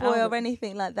Skater Boy or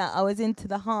anything like that. I was into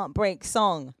the heartbreak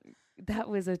song. That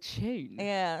was a tune.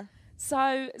 Yeah.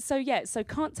 So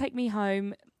Can't Take Me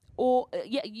Home. Or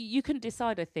you can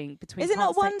decide. I think between. Is it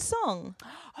not one song?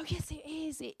 Oh yes, it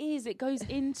is. It is. It goes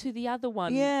into the other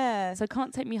one. Yeah. So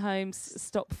Can't Take Me Home,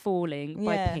 Stop Falling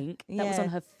by Pink. That was on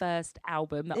her first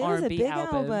album, the R&B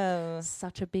album.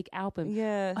 Such a big album.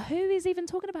 Yeah. Who is even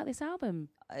talking about this album?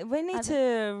 We need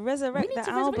to resurrect that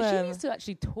album. She needs to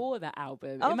actually tour that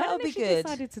album. Oh, that would be good.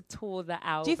 Decided to tour that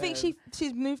album. Do you think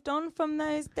she's moved on from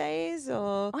those days,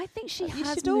 or? I think she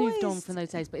has moved on from those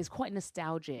days, but it's quite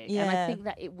nostalgic. Yeah. And I think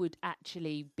that it would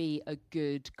actually be a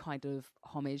good kind of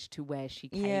homage to where she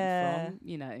came from.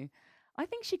 You know, I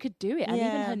think she could do it, and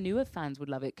even her newer fans would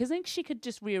love it, because I think she could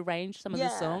just rearrange some of the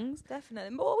songs.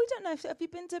 Definitely. Well, we don't know. Have you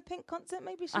been to a Pink concert?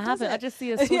 Maybe she. I haven't. I just see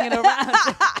her swinging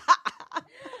around.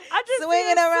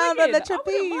 Swinging around on the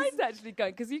trapeze. I wouldn't mind actually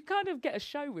going, because you kind of get a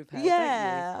show with her.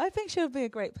 Yeah, don't you? I think she'll be a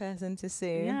great person to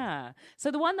see. Yeah. So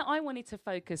the one that I wanted to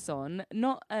focus on,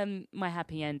 not My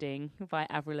Happy Ending by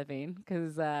Avril Lavigne,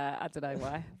 because I don't know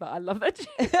why, but I love that.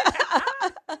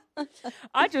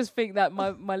 I just think that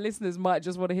my listeners might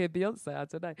just want to hear Beyonce. I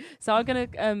don't know. So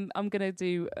I'm gonna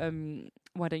do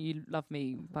Why Don't You Love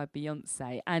Me by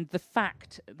Beyonce, and the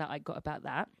fact that I got about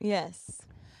that,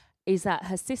 is that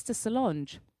her sister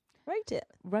Solange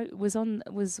was on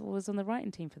the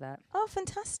writing team for that. Oh,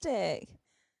 fantastic!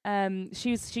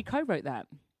 She co-wrote that,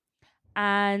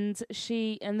 and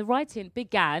the writing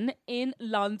began in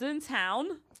London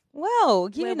town. Well,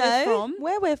 you Where we're know from.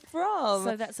 where we're from.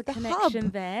 So that's a The connection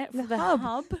hub. there for The the hub.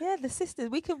 hub. Yeah, the sisters.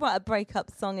 We could write a breakup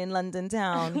song in London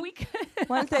town. We could.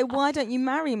 Why don't you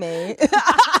marry me?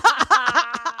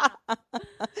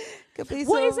 Could be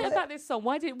What is sort it of- about this song?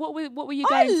 What were you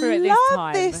going through at this I time?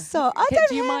 love this song.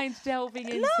 Do you mind delving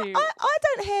into? No, I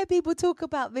don't hear people talk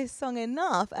about this song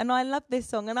enough, and I love this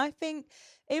song. And I think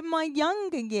in my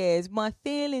younger years, my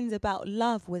feelings about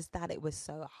love was that it was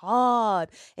so hard,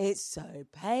 it's so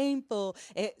painful,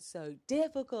 it's so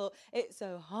difficult, it's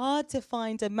so hard to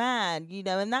find a man, you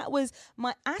know, and that was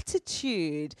my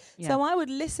attitude. Yeah. So I would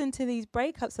listen to these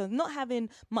breakup songs, not having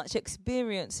much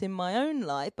experience in my own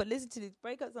life, but listen to these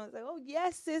breakup songs like, oh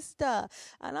yes, sister,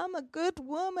 and I'm a good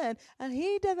woman, and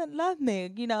he doesn't love me.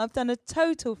 You know, I've done a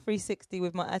total 360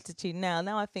 with my attitude now.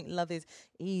 Now I think love is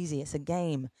easy. It's a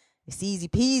game. It's easy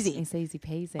peasy. It's easy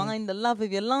peasy. Find the love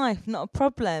of your life, not a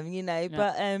problem, you know.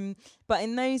 Yeah. But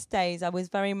in those days, I was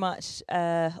very much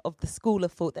of the school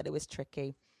of thought that it was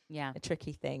tricky, Yeah. a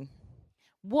tricky thing.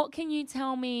 What can you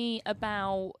tell me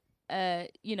about,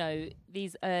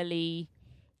 these early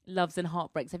loves and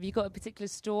heartbreaks? Have you got a particular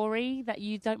story that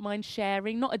you don't mind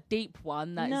sharing? Not a deep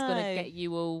one that's going to No. get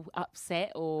you all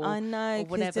upset or, I know, or 'cause,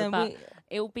 whatever, but we-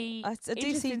 it'll be I do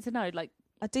interesting see- to know. Like,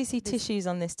 I do see tissues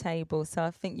on this table, so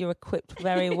I think you're equipped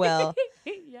very well.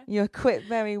 yeah. You're equipped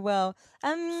very well.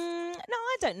 No,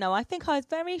 I don't know. I think I was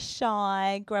very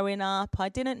shy growing up. I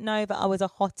didn't know that I was a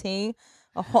hottie,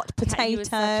 a hot potato. You were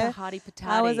such a hardy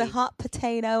potato. I was a hot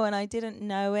potato and I didn't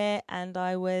know it, and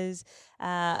I was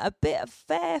a bit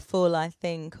fearful, I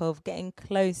think, of getting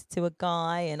close to a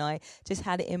guy, and I just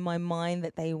had it in my mind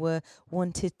that they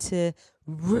wanted to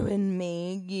ruin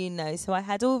me, you know. So I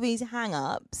had all these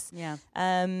hang-ups. Yeah.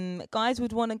 Guys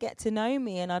would want to get to know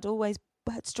me, and I'd always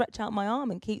stretch out my arm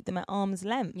and keep them at arm's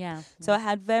length. Yeah. So I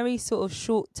had very sort of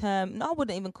short-term, I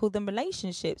wouldn't even call them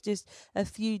relationships, just a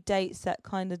few dates that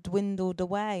kind of dwindled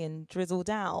away and drizzled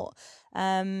out.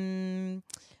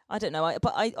 I don't know,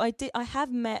 but I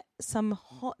have met some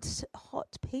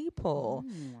hot people.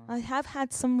 I have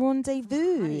had some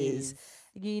rendezvous, Nice.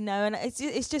 you know, and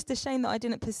it's just a shame that I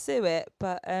didn't pursue it.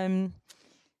 But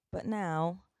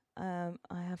now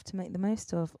I have to make the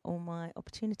most of all my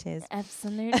opportunities.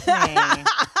 Absolutely.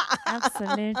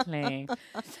 Absolutely.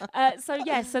 So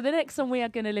the next song we are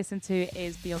going to listen to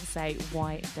is Beyonce,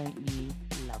 Why Don't You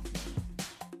Love Me?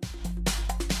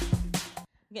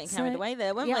 Getting carried away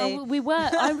there, weren't Yeah, we? we were.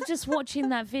 I was just watching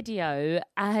that video,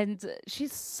 and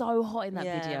she's so hot in that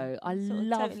video. I Sort of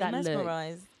love totally that look.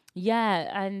 mesmerised.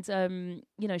 Yeah,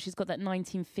 and she's got that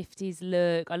 1950s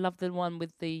look. I love the one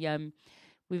with the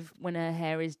with when her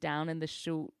hair is down and the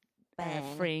short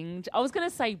Bang. fringe. I was gonna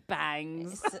say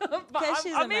bangs, but Because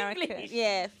she's I'm American. English.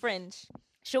 Yeah, fringe.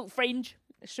 Short fringe,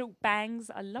 short bangs.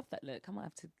 I love that look. I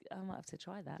might have to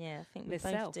try that. Yeah, I think we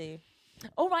Myself. both do.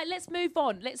 All right, let's move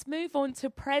on. Let's move on to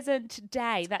present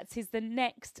day. That is the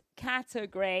next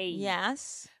category.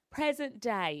 Yes. Present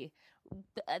day.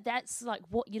 That's like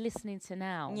what you're listening to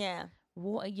now. Yeah.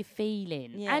 What are you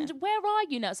feeling? Yeah. And where are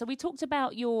you now? So we talked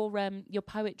about your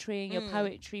poetry and your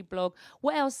poetry blog.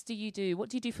 What else do you do? What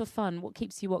do you do for fun? What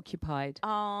keeps you occupied?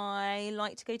 I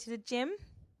like to go to the gym.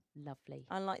 Lovely.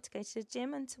 I like to go to the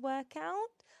gym and to work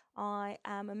out. I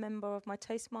am a member of my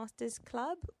Toastmasters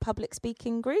club, public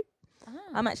speaking group.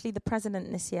 I'm actually the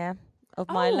president this year of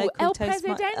my local El Toastmasters.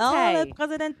 Presidente. Oh, El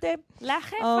Presidente. La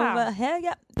jefa. Over here,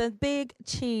 yeah, the big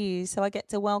cheese. So I get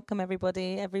to welcome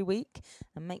everybody every week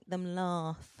and make them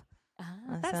laugh.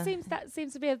 That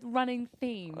seems to be a running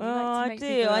theme. You Oh, like to I make do.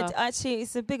 people laugh. Actually,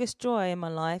 it's the biggest joy in my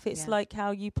life. It's Yeah. like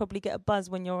how you probably get a buzz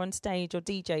when you're on stage or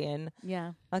DJing.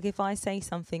 Yeah, Like if I say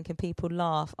something and people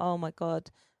laugh, oh my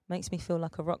God, makes me feel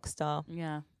like a rock star.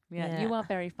 yeah. Yeah. You are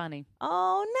very funny.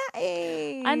 Oh,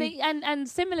 Natty. And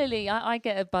similarly, I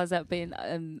get a buzz out being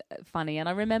funny. And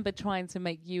I remember trying to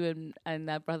make you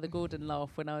and Brother Gordon laugh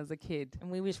when I was a kid. And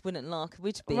we just wouldn't laugh.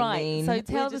 We'd just be Right. mean. So We'd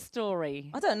tell the just-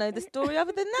 story. I don't know the story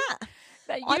other than that.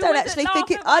 That you I don't wasn't actually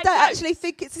think it. laughing I at don't my actually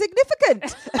think it's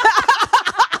significant.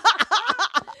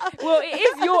 Well, it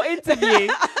is your interview.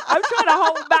 I'm trying to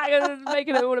hold back and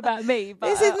making it all about me. But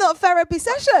This is not a therapy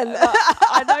session.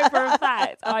 I know for a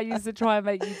fact I used to try and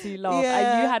make you two laugh, and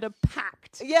Yeah. you had a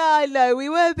pact. Yeah, I know. We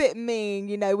were a bit mean,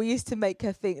 you know. We used to make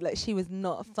her think like she was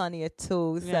not funny at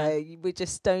all. So Yeah. we're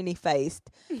just stony faced.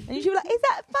 And she was like, "Is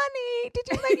that funny? Did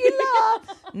you make you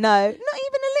laugh?" No, not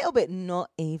even a little bit. Not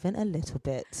even a little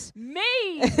bit.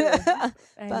 Me.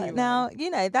 But now, you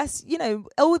know, that's, you know,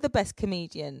 all the best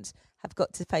comedians have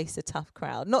got to face a tough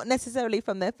crowd, not necessarily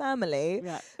from their family,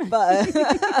 Yeah. but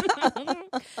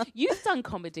You've done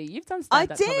comedy. You've done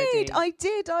stand-up comedy. I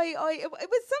did. It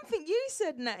was something you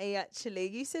said, Natty, actually.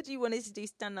 You said you wanted to do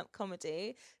stand-up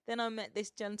comedy. Then I met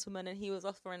this gentleman and he was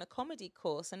offering a comedy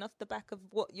course. And off the back of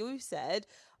what you said,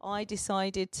 I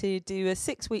decided to do a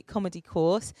 6-week comedy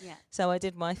course. Yeah. So I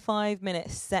did my 5-minute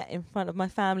set in front of my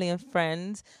family and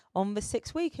friends on the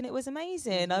 6th week, and it was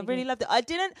amazing. I really loved it. I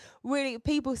didn't really,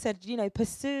 people said,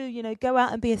 pursue, go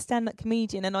out and be a stand-up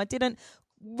comedian. And I didn't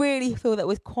really feel that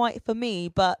was quite for me,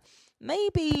 but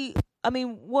maybe,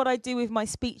 what I do with my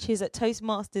speeches at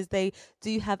Toastmasters, they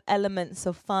do have elements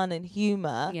of fun and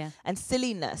humour and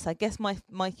silliness. I guess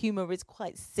my humour is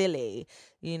quite silly.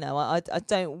 I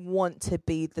don't want to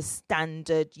be the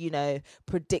standard,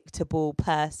 predictable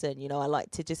person. I like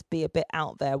to just be a bit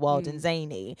out there, wild and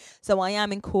zany. So I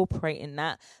am incorporating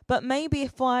that. But maybe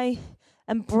if I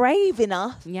am brave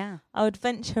enough, I would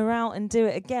venture out and do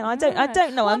it again. I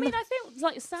don't know. Well, I think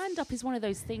like stand-up is one of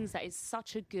those things that is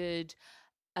such a good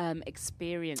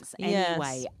experience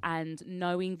anyway, and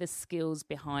knowing the skills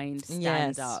behind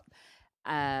stand-up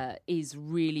is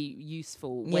really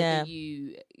useful, whether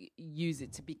you use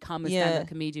it to become a stand-up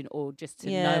comedian or just to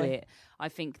know it. I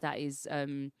think that is a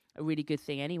really good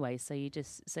thing anyway.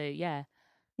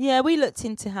 Yeah, we looked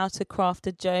into how to craft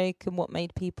a joke and what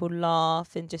made people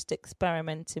laugh and just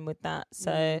experimenting with that.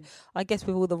 So I guess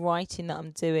with all the writing that I'm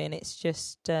doing, it's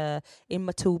just in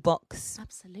my toolbox.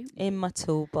 Absolutely. In my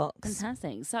toolbox.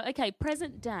 Fantastic. So, okay,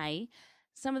 present day,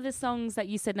 some of the songs that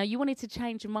you said, now you wanted to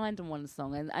change your mind on one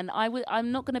song, and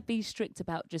I'm not going to be strict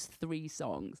about just 3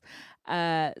 songs.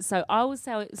 So I will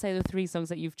say the 3 songs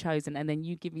that you've chosen, and then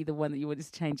you give me the one that you wanted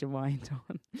to change your mind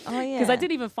on. Oh, yeah. Because I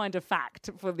didn't even find a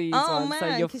fact for these ones, man, so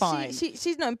you're fine.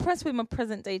 She's not impressed with my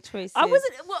present day choices. I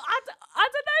wasn't, I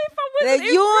don't know if I wasn't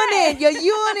impressed. You're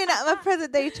yawning at my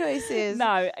present day choices.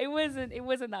 No, it wasn't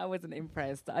that I wasn't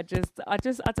impressed. I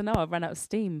don't know, I ran out of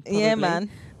steam. Probably. Yeah, man.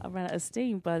 I ran out of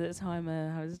steam by the time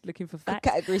I was looking for facts.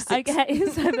 Category 6. Okay,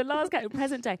 so the last category,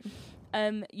 present day.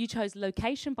 You chose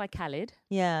Location by Khalid.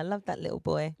 Yeah, I love that little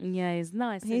boy. Yeah, he's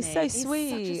nice. He's so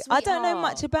sweet. I don't know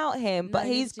much about him, but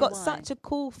he's got such a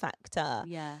cool factor.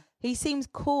 Yeah. He seems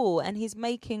cool and he's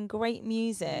making great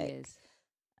music. He is.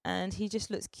 And he just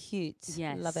looks cute.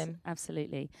 Yes. Love him.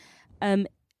 Absolutely.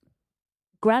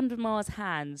 Grandma's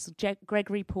Hands,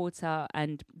 Gregory Porter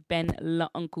and Ben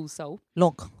Uncle Soul.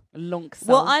 Lonk Soul.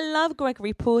 Well, I love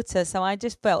Gregory Porter, so I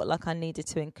just felt like I needed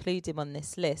to include him on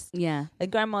this list. Yeah.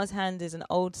 And Grandma's Hand is an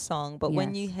old song, but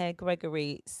when you hear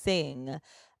Gregory sing,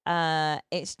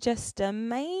 it's just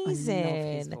amazing. I love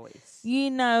his voice.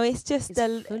 It's just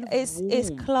it's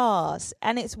class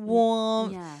and it's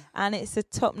warm and it's a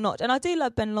top notch. And I do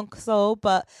love Ben Lonk Soul,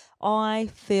 but I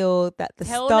feel that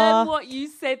Tell them what you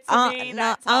said to me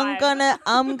that time.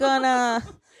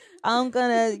 I'm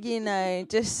gonna,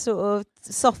 just sort of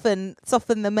soften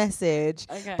the message.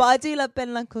 Okay. But I do love Ben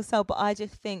Lonk Soul, but I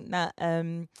just think that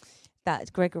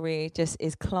that Gregory just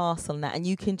is class on that, and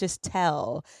you can just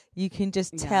tell. You can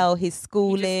just tell his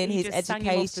schooling, his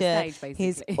education,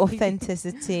 his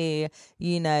authenticity.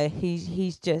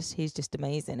 He's just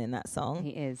amazing in that song.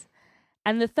 He is.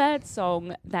 And the third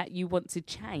song that you want to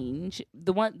change,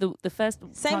 the first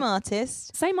same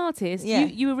artist. Yeah.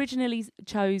 You originally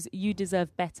chose "You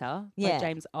Deserve Better" by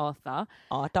James Arthur.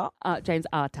 James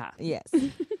Arthur. Yes.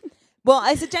 Well,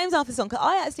 it's a James Arthur song, 'cause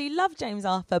I actually love James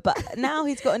Arthur, but now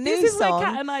he's got a new this song. This is where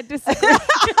Kat and I disagree.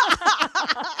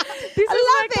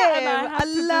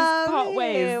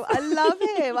 I love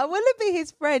him. I want to be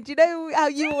his friend. You know how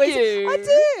you always... I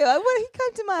do. I want to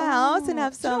come to my house and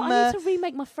have some... I need to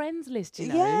remake my friends list, It's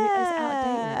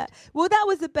outdated. Well, that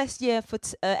was the best year for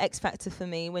X Factor for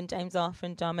me, when James Arthur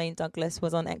and Jermaine Douglas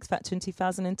was on X Factor in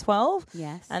 2012.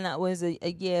 Yes. And that was a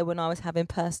year when I was having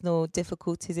personal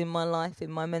difficulties in my life, in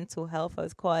my mental health. I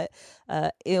was quite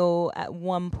ill at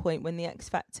one point when the X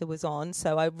Factor was on,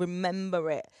 so I remember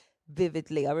it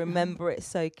vividly. I remember it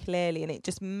so clearly, and it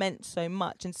just meant so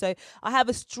much. And so I have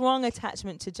a strong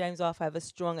attachment to James Arthur. I have a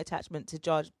strong attachment to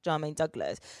Jermaine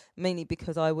Douglas, mainly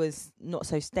because I was not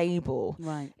so stable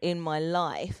in my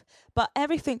life. But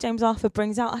everything James Arthur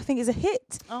brings out, I think, is a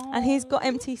hit. And he's got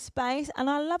Empty Space, and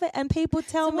I love it. And people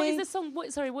tell me... What is the song?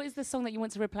 What is the song that you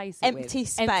want to replace it with?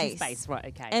 Space. Empty Space, right,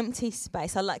 okay. Empty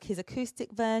Space. I like his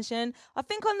acoustic version. I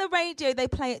think on the radio they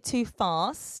play it too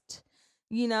fast.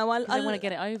 I want to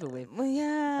get it over with. Well,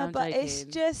 yeah, I'm but joking. it's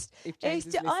just... If James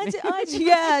is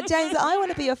James, I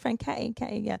want to be your friend, Katie,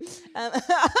 yeah.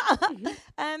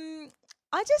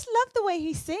 I just love the way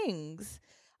he sings.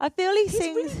 I feel he He's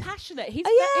sings. really passionate. He's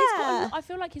yeah. I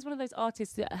feel like he's one of those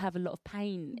artists that have a lot of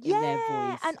pain in their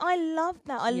voice. And I love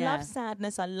that. I Yeah. love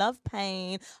sadness. I love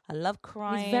pain. I love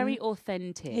crying. He's very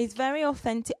authentic. He's very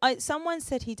authentic. Someone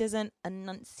said he doesn't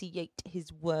enunciate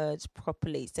his words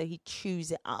properly, so he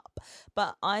chews it up.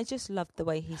 But I just love the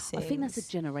way he sings. I think that's a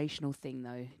generational thing,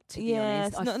 though. To be yeah,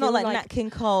 honest, it's not like Nat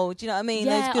King Cole. Do you know what I mean?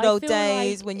 Yeah, Those good I old feel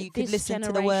days like when you could this listen to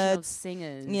the generation of words.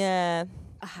 singers, Yeah,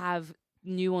 have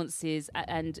nuances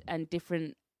and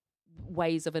different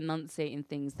ways of enunciating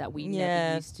things that we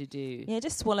never used to do. Yeah, it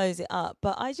just swallows it up.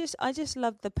 But I just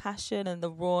love the passion and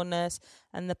the rawness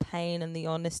and the pain and the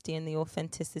honesty and the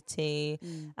authenticity.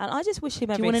 And I just wish him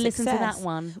every success. Do you want to listen to that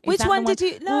one? Is Which that one the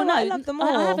did you? No, I love them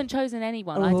all. I haven't chosen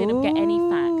anyone. I didn't get any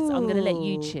facts. I'm going to let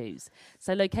you choose.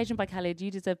 So, Location by Khalid, You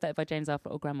Deserve Better by James Arthur,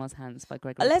 or Grandma's Hands by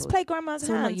Gregory Let's Ford. play Grandma's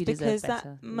So Hands You Deserve because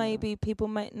Better. that maybe people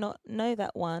might not know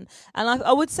that one. And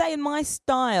I would say in my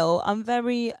style,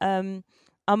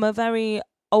 I'm a very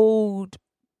old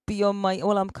beyond my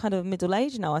I'm kind of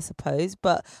middle-aged now, I suppose,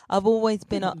 but I've always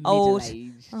been an old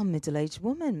I'm middle-aged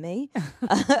woman, me.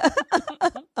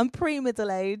 I'm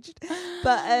pre-middle-aged,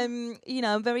 but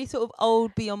I'm very sort of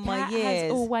old beyond my years.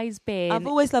 Has always been. I've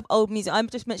always loved old music. I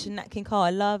just mentioned Nat King Cole. I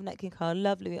love Nat King Cole. I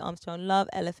love Louis Armstrong. Love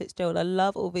Ella Fitzgerald. I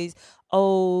love all these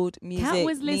old music. Kat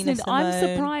was listening. I'm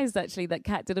surprised actually that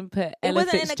Kat didn't put Ella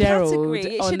wasn't in a Fitzgerald category.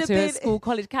 It should have onto her been- school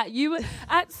college. Kat, you were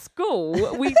at school.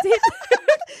 We did.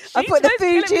 I put the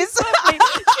Fugees. She wanted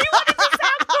to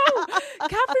sound cool.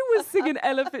 Catherine was singing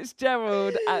Ella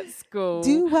Fitzgerald at school.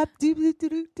 She loved it.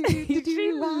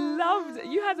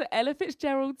 You had an Ella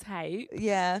Fitzgerald tape.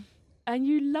 Yeah. And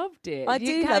you loved it. I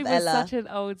do Kat love was Ella. such an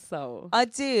old soul. I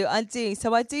do.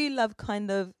 So I do love kind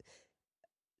of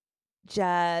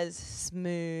jazz,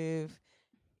 smooth,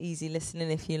 easy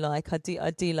listening, if you like. I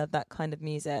do love that kind of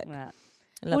music. Yeah.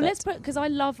 Love Well, it. let's put, because I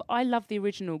love the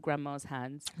original Grandma's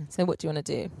Hands. So what do you want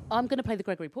to do? I'm going to play the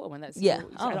Gregory Porter one. That's Yeah.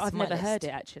 I've my never heard list.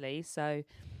 it actually. So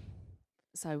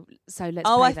let's.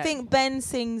 Oh, play I that. think Ben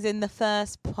sings in the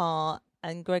first part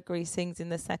and Gregory sings in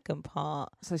the second part.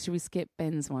 So should we skip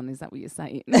Ben's one? Is that what you're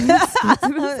saying? Skip to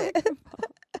the second part.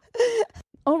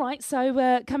 All right.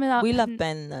 So coming up, We love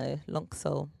Ben though, Long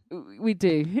Soul. We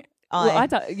do. Well, I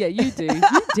don't. Yeah, you do.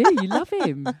 You do. You love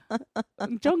him.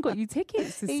 John got you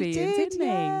tickets to He see him, did,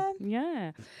 didn't he?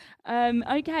 Yeah.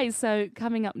 Okay, so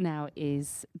coming up now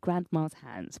is Grandma's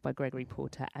Hands by Gregory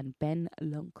Porter and Ben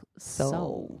Long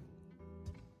Soul.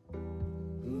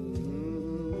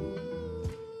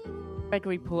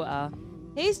 Gregory Porter.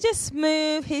 He's just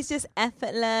smooth. He's just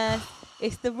effortless.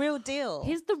 It's the real deal.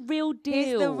 He's the real deal.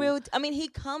 He's the real. I mean, he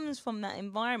comes from that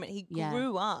environment. He Yeah.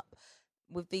 grew up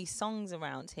with these songs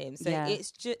around him, so Yeah.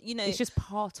 it's just It's just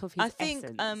part of his I think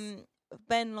essence.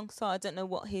 Ben Longside, I don't know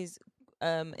what his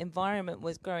environment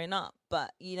was growing up,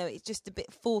 but it's just a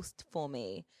bit forced for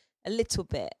me, a little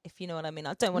bit, if you know what I mean.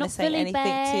 I don't want to Not say fully anything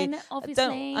Ben, too.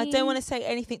 obviously. I don't want to say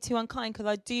anything too unkind because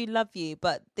I do love you,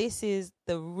 but this is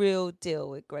the real deal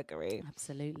with Gregory.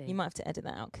 Absolutely. You might have to edit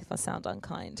that out if I sound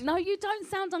unkind. No, you don't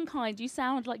sound unkind. You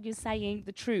sound like you're saying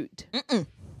the truth. Mm-mm.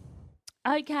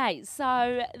 Okay,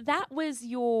 so that was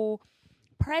your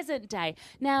present day.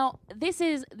 Now, this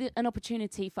is an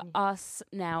opportunity for us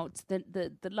now.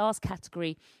 The last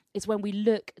category is when we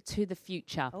look to the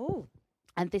future. Oh.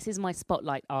 And this is my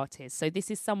spotlight artist. So this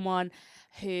is someone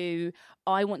who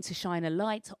I want to shine a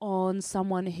light on,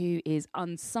 someone who is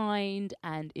unsigned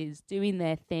and is doing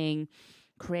their thing,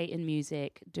 creating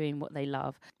music, doing what they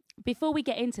love. Before we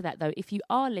get into that, though, if you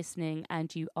are listening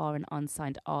and you are an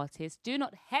unsigned artist, do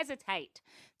not hesitate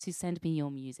to send me your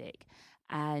music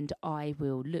and I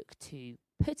will look to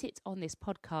put it on this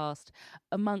podcast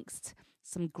amongst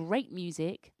some great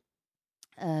music.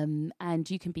 And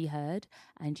you can be heard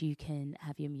and you can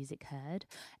have your music heard.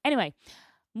 Anyway,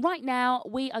 right now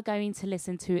we are going to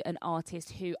listen to an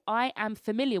artist who I am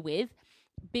familiar with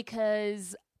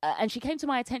because, and she came to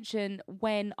my attention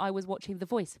when I was watching The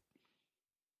Voice.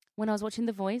 When I was watching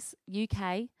The Voice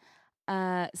UK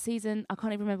season, I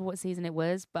can't even remember what season it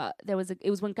was, but it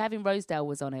was when Gavin Rosedale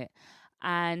was on it.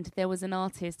 And there was an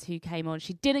artist who came on.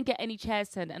 She didn't get any chairs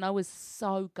turned, and I was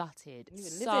so gutted.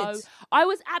 Livid. I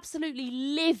was absolutely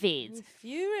livid.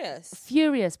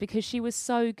 Furious because she was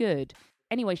so good.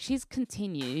 Anyway, she's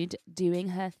continued doing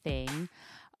her thing.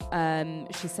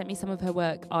 She sent me some of her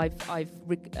work. I've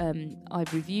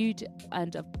reviewed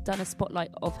and I've done a spotlight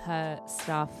of her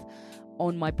stuff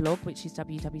on my blog, which is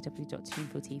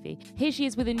www.tuneful.tv. Here she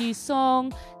is with a new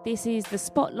song. This is the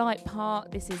spotlight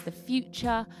part. This is the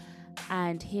future.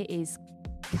 And here is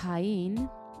Cain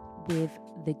with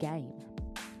The Game.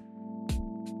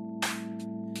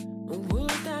 Would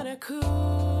that I could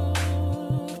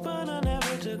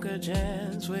a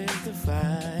chance with the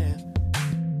fire.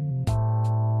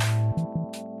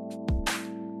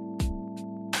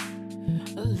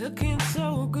 Looking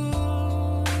so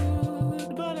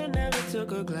good, but I never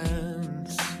took a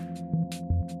glance.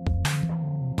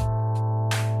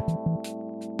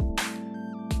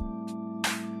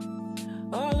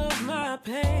 All of my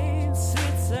pain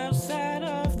sits outside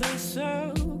of the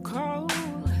circle,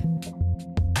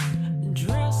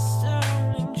 dressed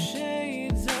down in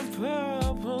shades of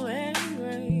purple and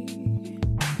gray.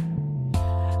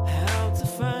 How to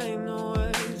find the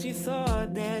words you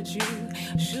thought that you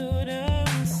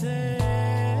shouldn't say.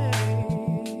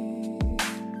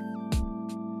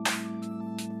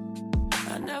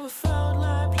 I never felt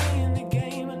like playing the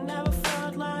game. I never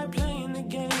felt like playing the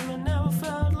game. I never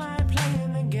felt like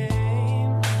playing the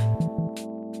game.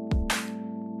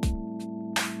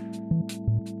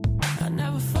 I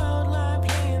never felt like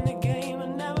playing the game. I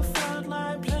never felt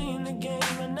like playing the game.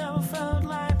 I never felt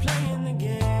like playing the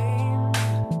game.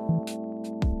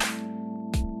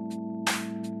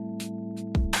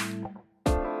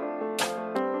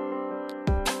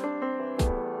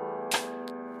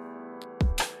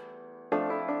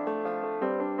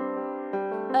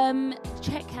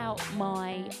 Check out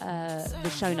my the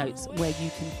show notes where you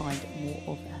can find more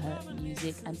of her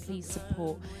music, and please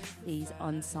support these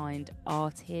unsigned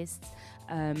artists.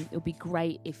 It'll be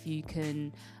great if you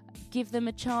can give them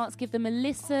a chance, give them a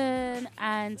listen,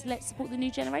 and let's support the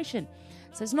new generation.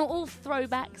 So it's not all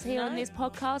throwbacks here on this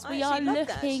podcast. We are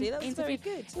looking into very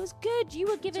good. It was good. You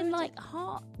were given like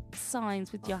heart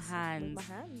signs with your hands. With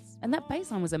my hands. And that bass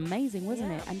line was amazing,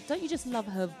 wasn't Yeah. it? And don't you just love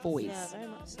her voice? Yeah, very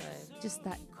much so. Just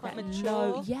that Quite that mature.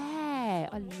 low. Yeah,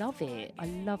 I love it. I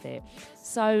love it.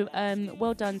 So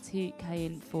well done to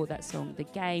Kayin for that song, The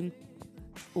Game.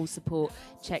 All support.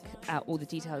 Check out all the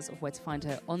details of where to find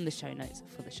her on the show notes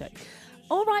for the show.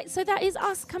 All right, so that is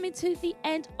us coming to the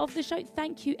end of the show.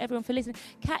 Thank you, everyone, for listening.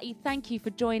 Katty, thank you for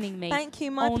joining me. Thank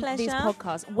you, my on pleasure. this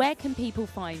podcast. Where can people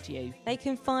find you? They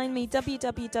can find me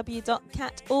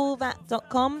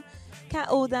www.catallthat.com,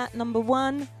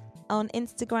 catallthat1 on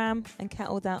Instagram, and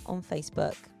catallthat on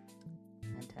Facebook.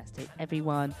 Fantastic.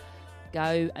 Everyone,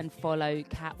 go and follow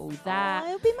Cat All That. Oh,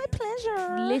 it'll be my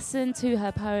pleasure. Listen to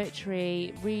her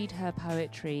poetry, read her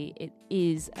poetry. It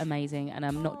is amazing, and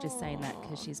I'm not just saying that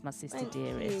because she's my sister Thank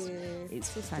dearest. you, It's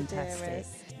sister fantastic.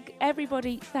 dearest.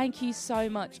 Everybody, thank you so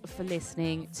much for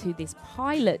listening to this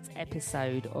pilot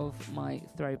episode of my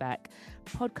Throwback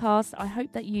podcast. I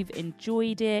hope that you've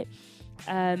enjoyed it.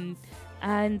 And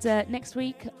next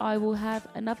week, I will have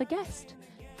another guest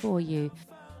for you.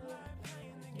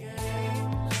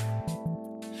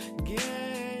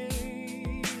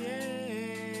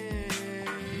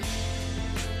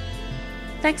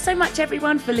 Thanks so much,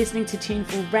 everyone, for listening to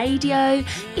Tuneful Radio.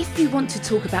 If you want to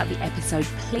talk about the episode,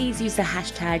 please use the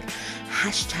hashtag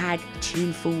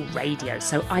Tuneful Radio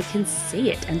so I can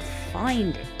see it and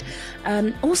find it.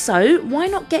 Also, why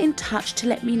not get in touch to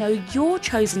let me know your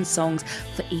chosen songs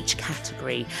for each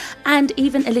category, and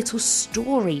even a little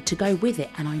story to go with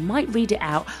it, and I might read it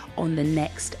out on the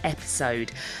next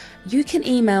episode. You can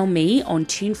email me on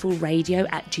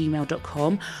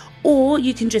tunefulradio@gmail.com, or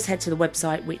you can just head to the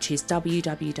website, which is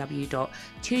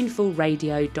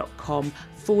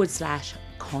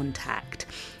www.tunefulradio.com/contact.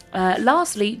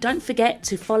 Lastly, don't forget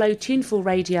to follow Tuneful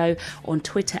Radio on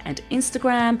Twitter and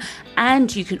Instagram,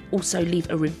 and you can also leave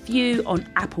a review on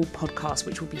Apple Podcasts,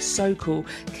 which will be so cool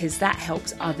because that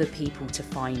helps other people to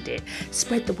find it.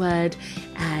 Spread the word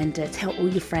and tell all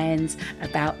your friends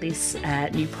about this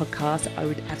new podcast. I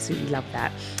would absolutely love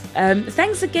that.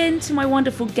 Thanks again to my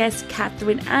wonderful guest,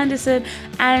 Catherine Anderson,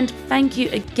 and thank you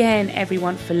again,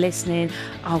 everyone, for listening.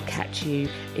 I'll catch you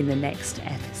in the next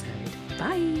episode.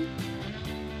 Bye.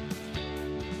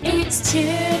 It's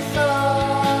Tuneful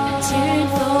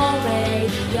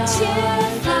Radio.